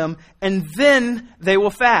away from them, and then they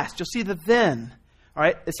will fast. You'll see the then. All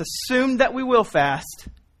right, it's assumed that we will fast,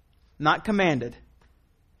 not commanded.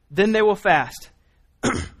 Then they will fast.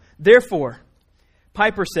 Therefore,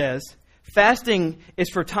 Piper says, fasting is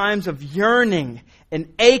for times of yearning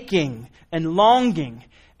and aching and longing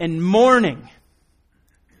and mourning.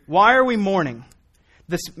 Why are we mourning?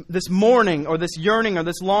 This mourning or this yearning or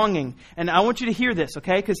this longing. And I want you to hear this,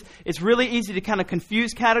 okay? Because it's really easy to kind of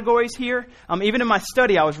confuse categories here. Even in my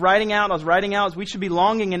study, I was writing out as we should be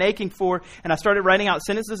longing and aching for. And I started writing out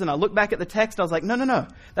sentences and I looked back at the text. I was like, no.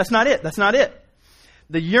 That's not it. That's not it.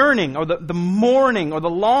 The yearning or the mourning or the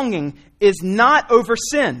longing is not over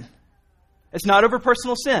sin. It's not over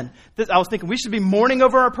personal sin. I was thinking we should be mourning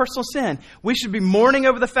over our personal sin. We should be mourning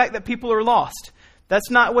over the fact that people are lost. That's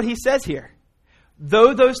not what he says here.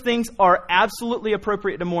 Though those things are absolutely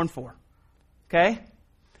appropriate to mourn for. Okay?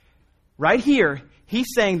 Right here, he's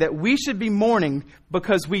saying that we should be mourning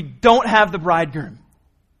because we don't have the bridegroom.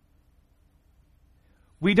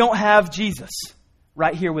 We don't have Jesus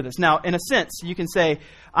right here with us. Now, in a sense, you can say,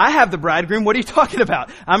 I have the bridegroom. What are you talking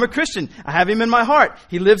about? I'm a Christian. I have him in my heart.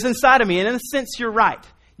 He lives inside of me. And in a sense, you're right.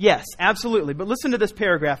 Yes, absolutely. But listen to this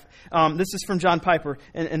paragraph. This is from John Piper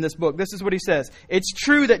in this book. This is what he says. It's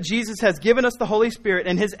true that Jesus has given us the Holy Spirit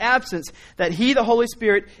in his absence, that he, the Holy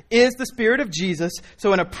Spirit, is the Spirit of Jesus.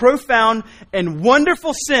 So in a profound and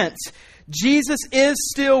wonderful sense, Jesus is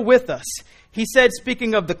still with us. He said,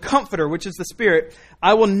 speaking of the Comforter, which is the Spirit,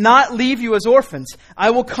 I will not leave you as orphans. I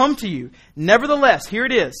will come to you. Nevertheless, here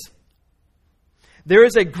it is. There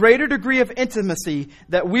is a greater degree of intimacy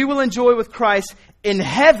that we will enjoy with Christ in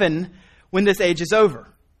heaven when this age is over.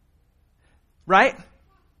 Right?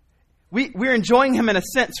 We're enjoying him in a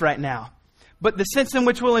sense right now. But the sense in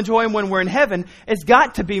which we'll enjoy him when we're in heaven has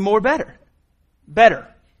got to be more better. Better.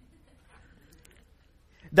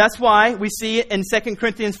 That's why we see it in 2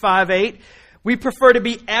 Corinthians 5:8. We prefer to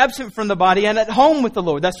be absent from the body and at home with the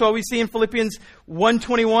Lord. That's why we see in Philippians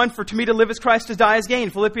 1:21, for to me to live is Christ, to die is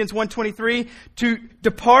gain. Philippians 1:23, to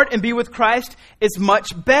depart and be with Christ is much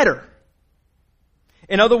better.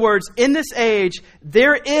 In other words, in this age,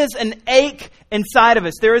 there is an ache inside of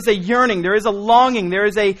us. There is a yearning. There is a longing. There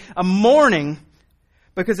is a mourning.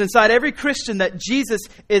 Because inside every Christian that Jesus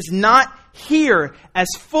is not here as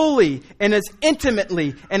fully and as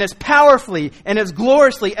intimately and as powerfully and as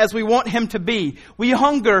gloriously as we want him to be. We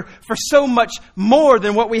hunger for so much more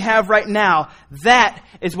than what we have right now. That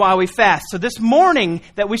is why we fast. So this mourning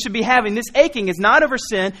that we should be having, this aching, is not over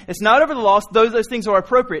sin. It's not over the lost. Those things are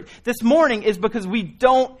appropriate. This mourning is because we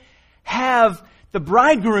don't have the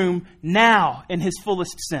bridegroom now in his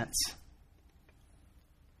fullest sense.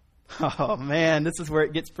 Oh man, this is where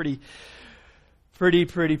it gets pretty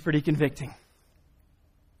convicting.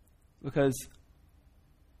 Because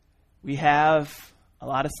we have a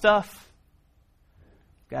lot of stuff.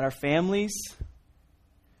 We've got our families.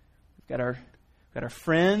 We've got our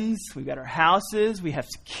friends. We've got our houses. We have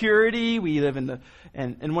security. We live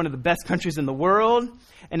in one of the best countries in the world.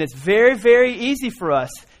 And it's very, very easy for us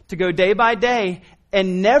to go day by day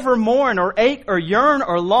and never mourn or ache or yearn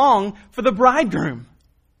or long for the bridegroom.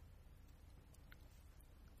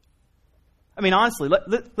 I mean, honestly,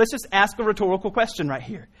 let's just ask a rhetorical question right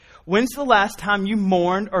here. When's the last time you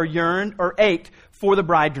mourned or yearned or ached for the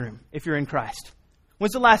bridegroom if you're in Christ?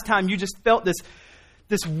 When's the last time you just felt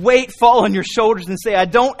this weight fall on your shoulders and say, I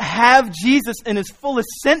don't have Jesus in his fullest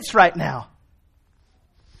sense right now?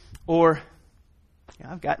 Or,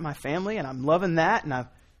 I've got my family and I'm loving that. And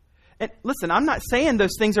listen, I'm not saying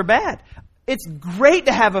those things are bad. It's great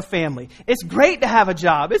to have a family. It's great to have a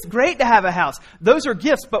job. It's great to have a house. Those are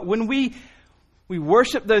gifts. But when we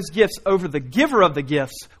worship those gifts over the giver of the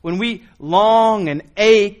gifts, when we long and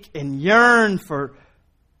ache and yearn for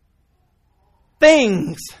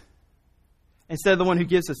things instead of the one who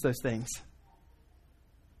gives us those things,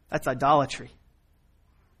 that's idolatry.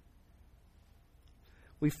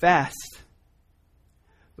 We fast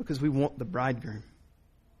because we want the bridegroom.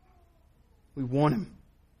 We want him.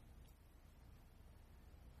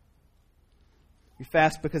 We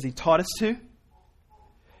fast because he taught us to.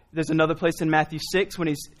 There's another place in Matthew 6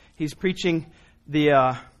 when he's preaching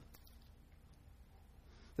the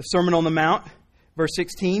Sermon on the Mount, verse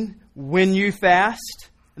 16. When you fast,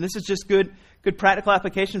 and this is just good practical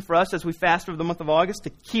application for us as we fast over the month of August to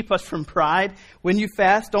keep us from pride. When you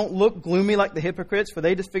fast, don't look gloomy like the hypocrites, for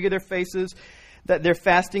they disfigure their faces, that their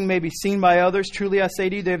fasting may be seen by others. Truly I say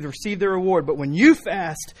to you, they have received their reward. But when you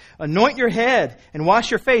fast, anoint your head and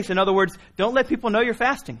wash your face. In other words, don't let people know you're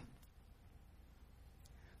fasting.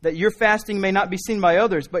 That your fasting may not be seen by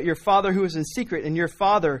others, but your Father who is in secret, and your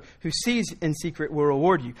Father who sees in secret will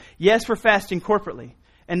reward you. Yes, we're fasting corporately.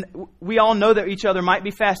 And we all know that each other might be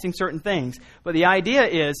fasting certain things. But the idea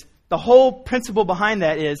is, the whole principle behind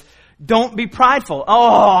that is, don't be prideful.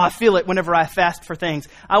 Oh, I feel it whenever I fast for things.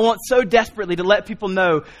 I want so desperately to let people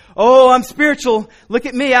know, oh, I'm spiritual. Look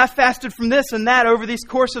at me. I fasted from this and that over these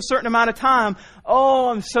course of a certain amount of time. Oh,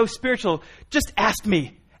 I'm so spiritual. Just ask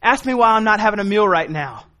me. Ask me why I'm not having a meal right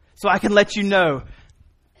now so I can let you know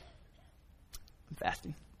I'm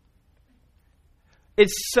fasting.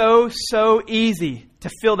 It's so easy to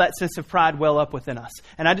feel that sense of pride well up within us.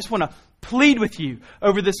 And I just want to plead with you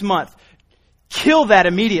over this month. Kill that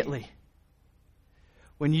immediately.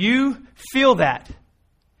 When you feel that,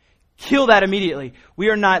 kill that immediately. We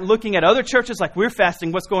are not looking at other churches like we're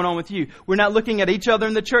fasting. What's going on with you? We're not looking at each other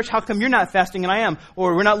in the church. How come you're not fasting and I am?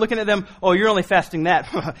 Or we're not looking at them. Oh, you're only fasting that.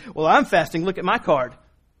 Well, I'm fasting. Look at my card.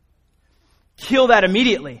 Kill that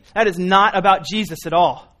immediately. That is not about Jesus at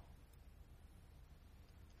all.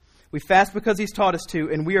 We fast because He's taught us to,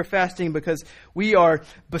 and we are fasting because we are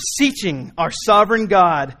beseeching our sovereign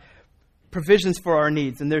God provisions for our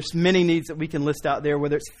needs. And there's many needs that we can list out there,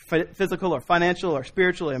 whether it's physical or financial or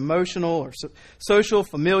spiritual or emotional or social,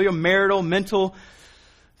 familial, marital, mental.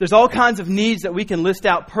 There's all kinds of needs that we can list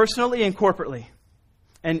out personally and corporately.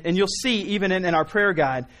 And you'll see, even in our prayer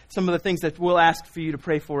guide, some of the things that we'll ask for you to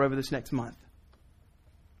pray for over this next month.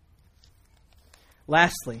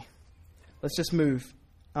 Lastly, let's just move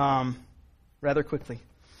rather quickly.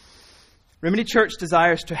 Remedy Church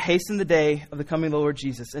desires to hasten the day of the coming of the Lord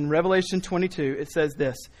Jesus. In Revelation 22, it says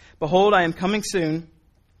this: Behold, I am coming soon.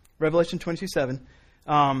 Revelation 22:7.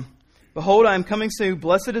 Behold, I am coming soon.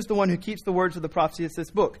 Blessed is the one who keeps the words of the prophecy of this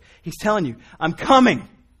book. He's telling you, I'm coming.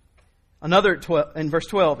 Another in verse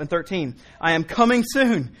 12 and 13. I am coming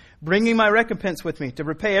soon, bringing my recompense with me to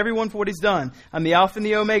repay everyone for what he's done. I'm the Alpha and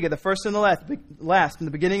the Omega, the first and the last, and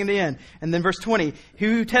the beginning and the end. And then verse 20. He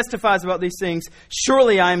who testifies about these things,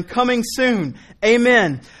 surely I am coming soon.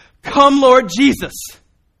 Amen. Come, Lord Jesus.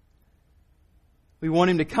 We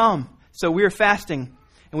want Him to come. So we are fasting.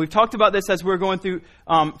 And we've talked about this as we're going through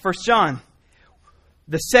 1 John.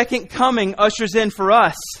 The second coming ushers in for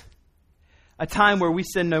us a time where we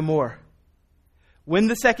sin no more. When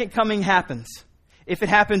the second coming happens, if it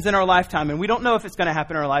happens in our lifetime, and we don't know if it's going to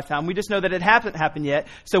happen in our lifetime, we just know that it hasn't happened yet,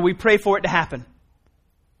 so we pray for it to happen.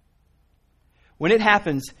 When it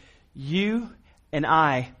happens, you and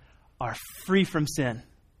I are free from sin.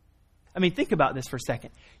 I mean, think about this for a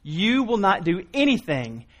second. You will not do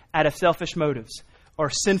anything out of selfish motives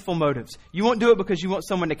or sinful motives. You won't do it because you want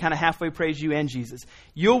someone to kind of halfway praise you and Jesus.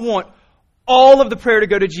 You'll want all of the prayer to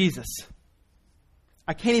go to Jesus.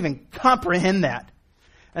 I can't even comprehend that.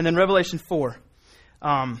 And then Revelation 4.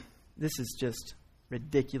 This is just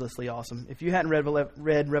ridiculously awesome. If you hadn't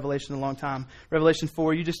read Revelation in a long time, Revelation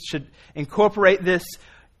 4, you just should incorporate this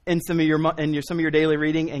in some of your daily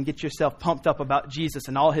reading and get yourself pumped up about Jesus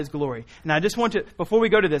and all His glory. And I just want to, before we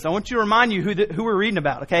go to this, I want you to remind you who we're reading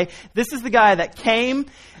about, okay? This is the guy that came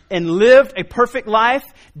and lived a perfect life,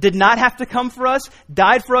 did not have to come for us,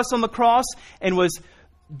 died for us on the cross, and was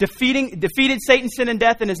defeated Satan, sin, and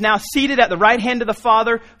death, and is now seated at the right hand of the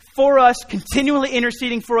Father for us, continually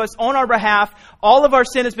interceding for us on our behalf. All of our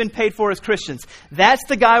sin has been paid for as Christians. That's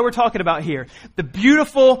the guy we're talking about here. The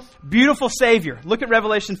beautiful, beautiful Savior. Look at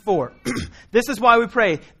Revelation 4. This is why we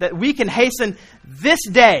pray that we can hasten this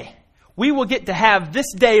day. We will get to have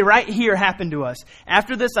this day right here happen to us.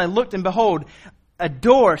 After this I looked, and behold, a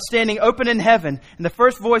door standing open in heaven. And the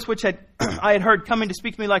first voice which I had heard coming to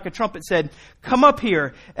speak to me like a trumpet said, "Come up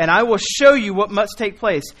here, and I will show you what must take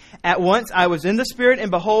place." At once I was in the Spirit,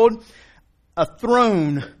 and behold, a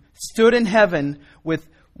throne stood in heaven with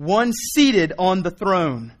one seated on the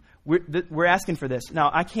throne. We're asking for this.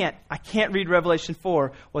 Now, I can't read Revelation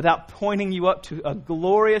 4 without pointing you up to a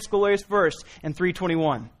glorious, glorious verse in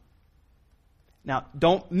 3:21. Now,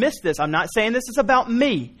 don't miss this. I'm not saying this is about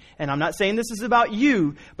me, and I'm not saying this is about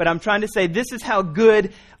you, but I'm trying to say this is how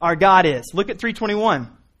good our God is. Look at 3:21.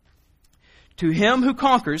 To him who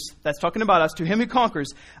conquers, that's talking about us, to him who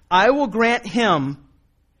conquers, I will grant him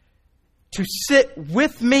to sit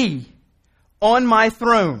with me on my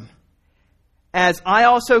throne, as I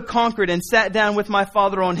also conquered and sat down with my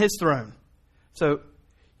Father on his throne. So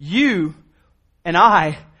you and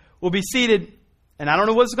I will be seated, and I don't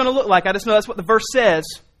know what it's going to look like. I just know that's what the verse says,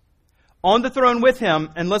 on the throne with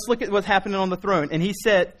him. And let's look at what's happening on the throne. And he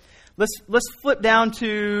said, let's flip down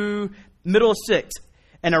to middle of 6.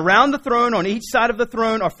 And around the throne, on each side of the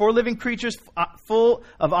throne, are 4 living creatures full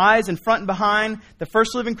of eyes in front and behind. The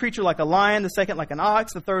first living creature like a lion, the second like an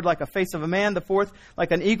ox, the third like a face of a man, the fourth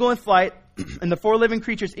like an eagle in flight. And the 4 living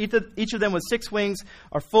creatures, each of them with 6 wings,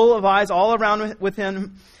 are full of eyes all around with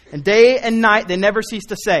him. And day and night they never cease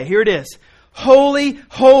to say, here it is, "Holy,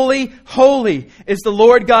 holy, holy is the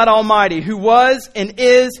Lord God Almighty, who was and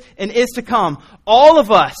is to come." All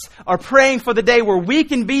of us are praying for the day where we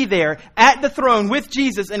can be there at the throne with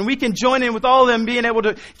Jesus, and we can join in with all of them, being able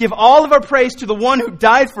to give all of our praise to the one who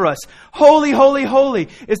died for us. Holy, holy, holy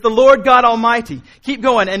is the Lord God Almighty. Keep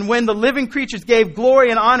going. And when the living creatures gave glory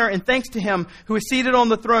and honor and thanks to him who is seated on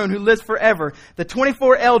the throne, who lives forever, the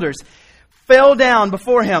 24 elders fall down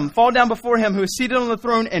before him who is seated on the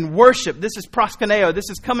throne, and worship. This is proskuneo. This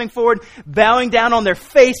is coming forward, bowing down on their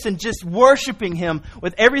face and just worshiping him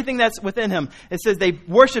with everything that's within him. It says they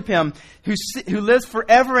worship him who lives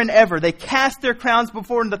forever and ever. They cast their crowns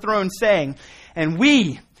before the throne, saying, and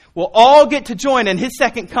we will all get to join in his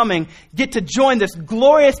second coming, get to join this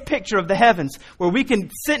glorious picture of the heavens where we can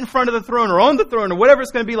sit in front of the throne or on the throne or whatever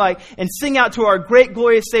it's going to be like and sing out to our great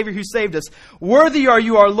glorious Savior who saved us. Worthy are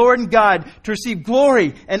you, our Lord and God, to receive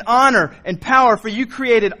glory and honor and power, for you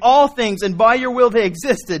created all things, and by your will they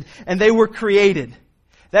existed and they were created.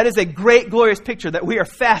 That is a great glorious picture that we are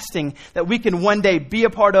fasting that we can one day be a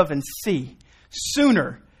part of and see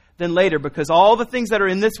sooner than later, because all the things that are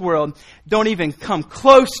in this world don't even come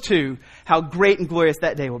close to how great and glorious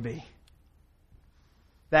that day will be.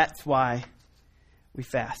 That's why we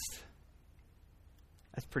fast.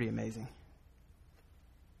 That's pretty amazing.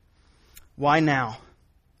 Why now?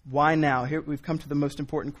 Why now? Here we've come to the most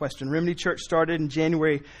important question. Remedy Church started in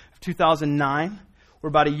January of 2009. We're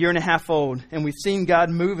about a year and a half old, and we've seen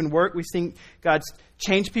God move and work. We've seen God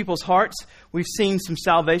change people's hearts. We've seen some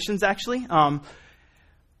salvations, actually.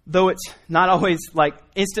 Though it's not always like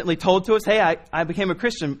instantly told to us, hey, I became a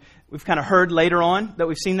Christian. We've kind of heard later on that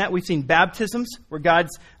we've seen that. We've seen baptisms where God's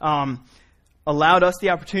allowed us the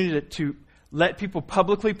opportunity to let people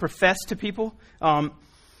publicly profess to people.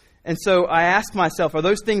 And so I asked myself, are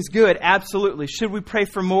those things good? Absolutely. Should we pray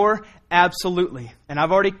for more? Absolutely. And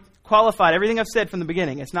I've already qualified everything I've said from the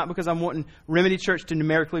beginning. It's not because I'm wanting Remedy Church to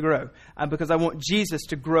numerically grow. Because I want Jesus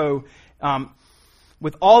to grow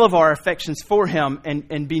with all of our affections for him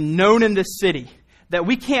and be known in this city. That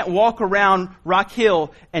we can't walk around Rock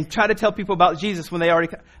Hill and try to tell people about Jesus when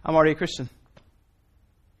I'm already a Christian.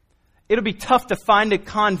 It'll be tough to find a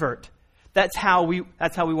convert. That's how we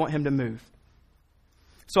want him to move.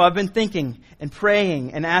 So I've been thinking and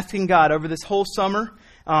praying and asking God over this whole summer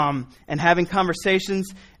and having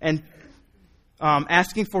conversations and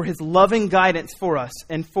asking for his loving guidance for us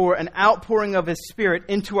and for an outpouring of his Spirit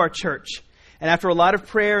into our church. And after a lot of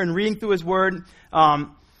prayer and reading through his word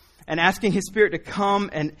and asking his Spirit to come,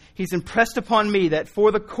 and he's impressed upon me that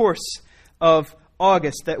for the course of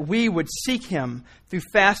August, that we would seek him through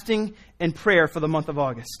fasting and prayer for the month of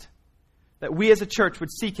August. That we as a church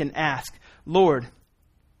would seek and ask, Lord,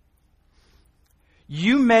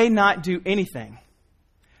 you may not do anything,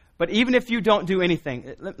 but even if you don't do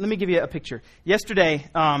anything, let me give you a picture. Yesterday,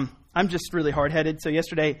 I'm just really hard-headed, so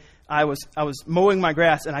yesterday I was mowing my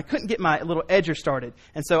grass and I couldn't get my little edger started.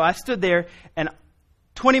 And so I stood there and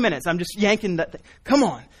 20 minutes, I'm just yanking that thing. Come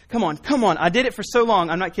on. I did it for so long.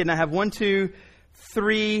 I'm not kidding. I have 1, 2,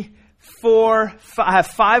 3, 4, 5. I have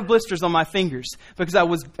 5 blisters on my fingers because I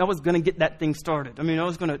was going to get that thing started. I mean,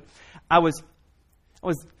 I was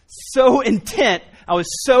so intent. I was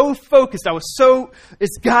so focused.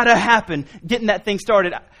 It's got to happen, getting that thing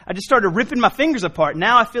started. I just started ripping my fingers apart.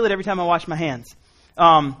 Now I feel it every time I wash my hands,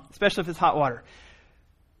 especially if it's hot water.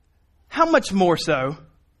 how much more so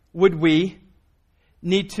would we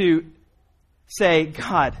need to say,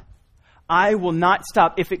 God, I will not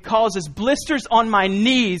stop. If it causes blisters on my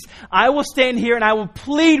knees, I will stand here and I will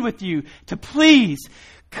plead with you to please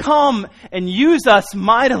come and use us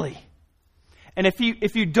mightily. And if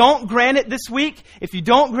you don't grant it this week, if you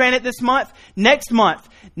don't grant it this month,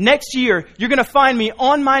 next year, you're going to find me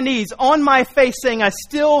on my knees, on my face, saying, I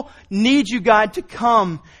still need you, God, to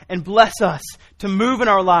come and bless us, to move in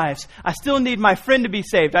our lives. I still need my friend to be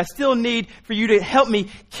saved. I still need for you to help me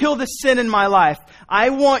kill the sin in my life. I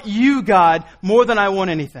want you, God, more than I want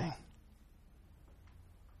anything.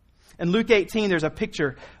 In Luke 18, there's a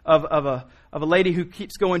picture of a lady who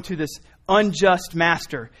keeps going to this unjust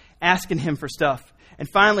master, asking him for stuff. And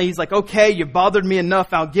finally, he's like, okay, you bothered me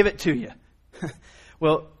enough, I'll give it to you.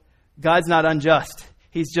 Well, God's not unjust.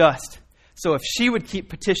 He's just. So if she would keep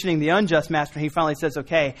petitioning the unjust master, he finally says,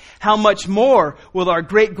 okay, how much more will our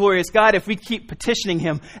great glorious God, if we keep petitioning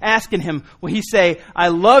him, asking him, will he say, I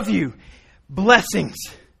love you, blessings.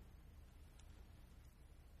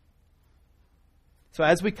 So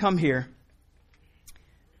as we come here,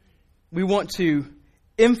 we want to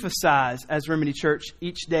emphasize as Remedy Church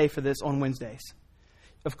each day for this on Wednesdays.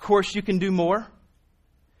 Of course, you can do more.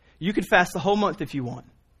 You could fast the whole month if you want.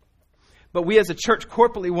 But we as a church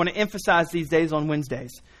corporately want to emphasize these days on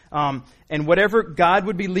Wednesdays. And whatever God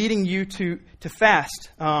would be leading you to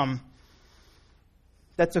fast,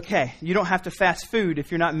 that's okay. You don't have to fast food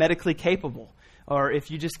if you're not medically capable. Or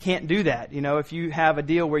if you just can't do that. You know, if you have a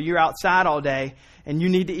deal where you're outside all day and you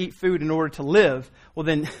need to eat food in order to live, well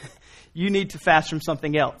then you need to fast from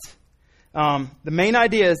something else. The main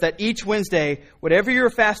idea is that each Wednesday, whatever you're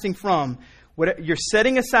fasting from, you're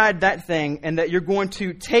setting aside that thing, and that you're going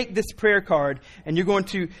to take this prayer card and you're going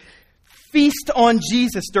to feast on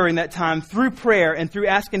Jesus during that time through prayer and through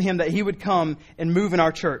asking Him that He would come and move in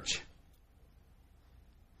our church.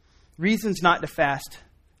 Reasons not to fast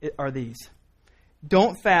are these.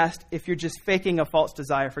 Don't fast if you're just faking a false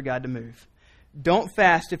desire for God to move. Don't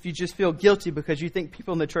fast if you just feel guilty because you think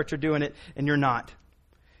people in the church are doing it and you're not.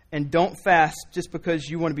 And don't fast just because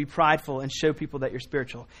you want to be prideful and show people that you're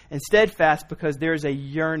spiritual. Instead, fast because there's a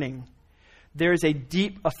yearning. There is a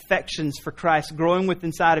deep affections for Christ growing within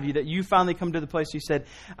inside of you, that you finally come to the place you said,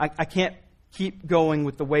 I can't keep going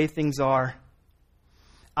with the way things are.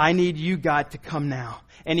 I need you, God, to come now.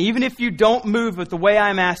 And even if you don't move with the way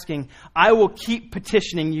I'm asking, I will keep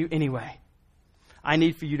petitioning you anyway. I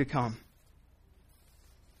need for you to come.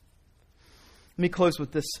 Let me close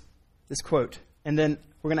with this quote. And then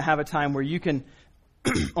we're going to have a time where you can,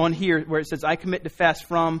 on here, where it says, I commit to fast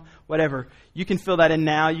from whatever. You can fill that in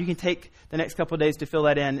now. You can take the next couple of days to fill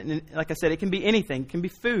that in. And like I said, it can be anything. It can be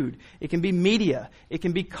food. It can be media. It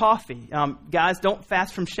can be coffee. Guys, don't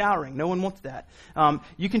fast from showering. No one wants that.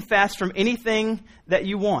 You can fast from anything that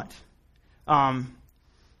you want.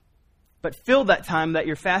 But fill that time that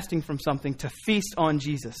you're fasting from something to feast on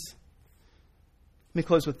Jesus. Let me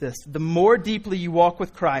close with this. The more deeply you walk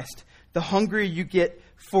with Christ, the hungrier you get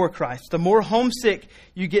for Christ. The more homesick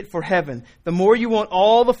you get for heaven. The more you want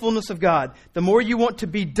all the fullness of God. The more you want to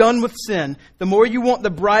be done with sin. The more you want the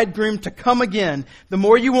bridegroom to come again. The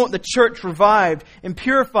more you want the church revived and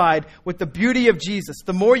purified with the beauty of Jesus.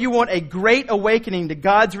 The more you want a great awakening to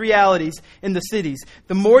God's realities in the cities.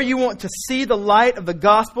 The more you want to see the light of the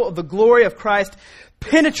gospel of the glory of Christ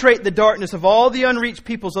penetrate the darkness of all the unreached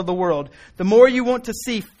peoples of the world. The more you want to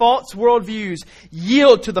see false worldviews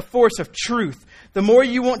yield to the force of truth. The more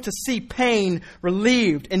you want to see pain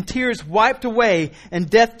relieved and tears wiped away and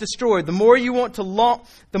death destroyed. The more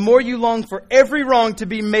you long for every wrong to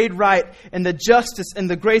be made right, and the justice and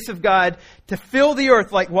the grace of God to fill the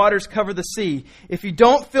earth like waters cover the sea. If you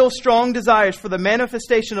don't feel strong desires for the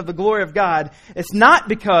manifestation of the glory of God, it's not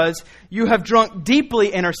because you have drunk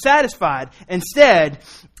deeply and are satisfied. Instead,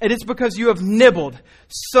 it is because you have nibbled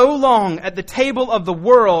so long at the table of the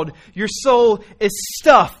world, your soul is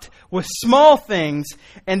stuffed with small things,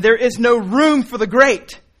 and there is no room for the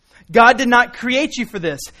great. God did not create you for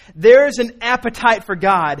this. There is an appetite for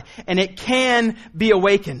God, and it can be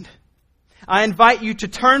awakened. I invite you to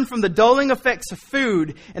turn from the dulling effects of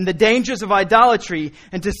food and the dangers of idolatry,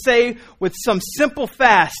 and to say with some simple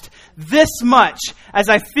fast, this much, as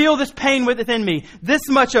I feel this pain within me, this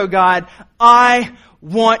much, oh God, I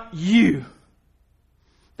want you.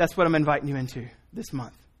 That's what I'm inviting you into this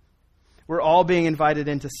month. We're all being invited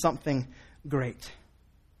into something great.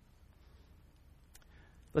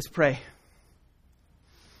 Let's pray.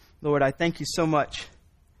 Lord, I thank you so much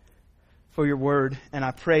for your word. And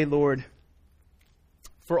I pray, Lord,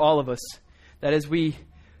 for all of us, that as we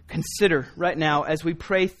consider right now, as we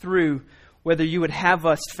pray through whether you would have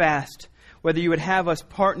us fast, whether you would have us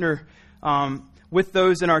partner with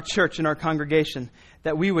those in our church, in our congregation,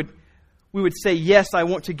 that we would say, yes, I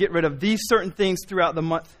want to get rid of these certain things throughout the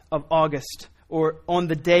month of August, or on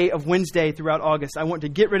the day of Wednesday throughout August. I want to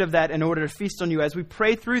get rid of that in order to feast on you. As we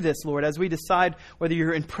pray through this, Lord, as we decide whether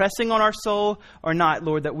you're impressing on our soul or not,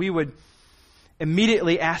 Lord, that we would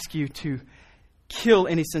immediately ask you to kill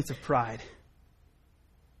any sense of pride.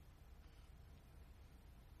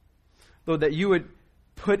 Lord, that you would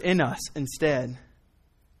put in us instead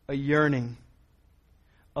a yearning,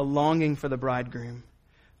 a longing for the bridegroom,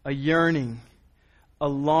 a yearning, a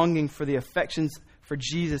longing for the affections for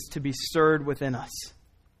Jesus to be stirred within us.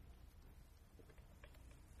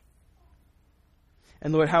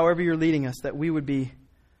 And Lord, however you're leading us, that we would be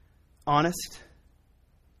honest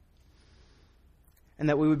and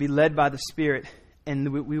that we would be led by the Spirit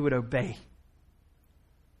and we would obey.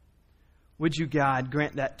 Would you, God,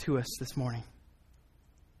 grant that to us this morning?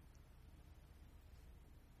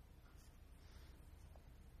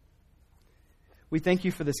 We thank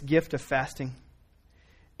you for this gift of fasting.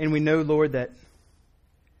 And we know, Lord, that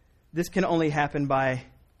this can only happen by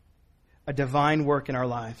a divine work in our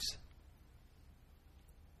lives.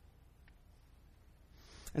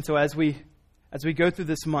 And so as we go through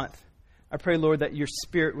this month, I pray, Lord, that your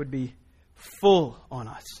Spirit would be full on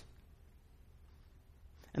us.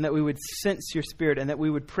 And that we would sense your Spirit and that we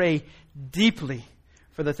would pray deeply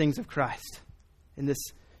for the things of Christ in this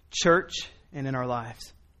church and in our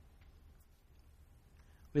lives.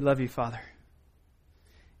 We love you, Father.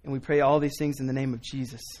 And we pray all these things in the name of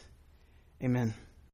Jesus. Amen.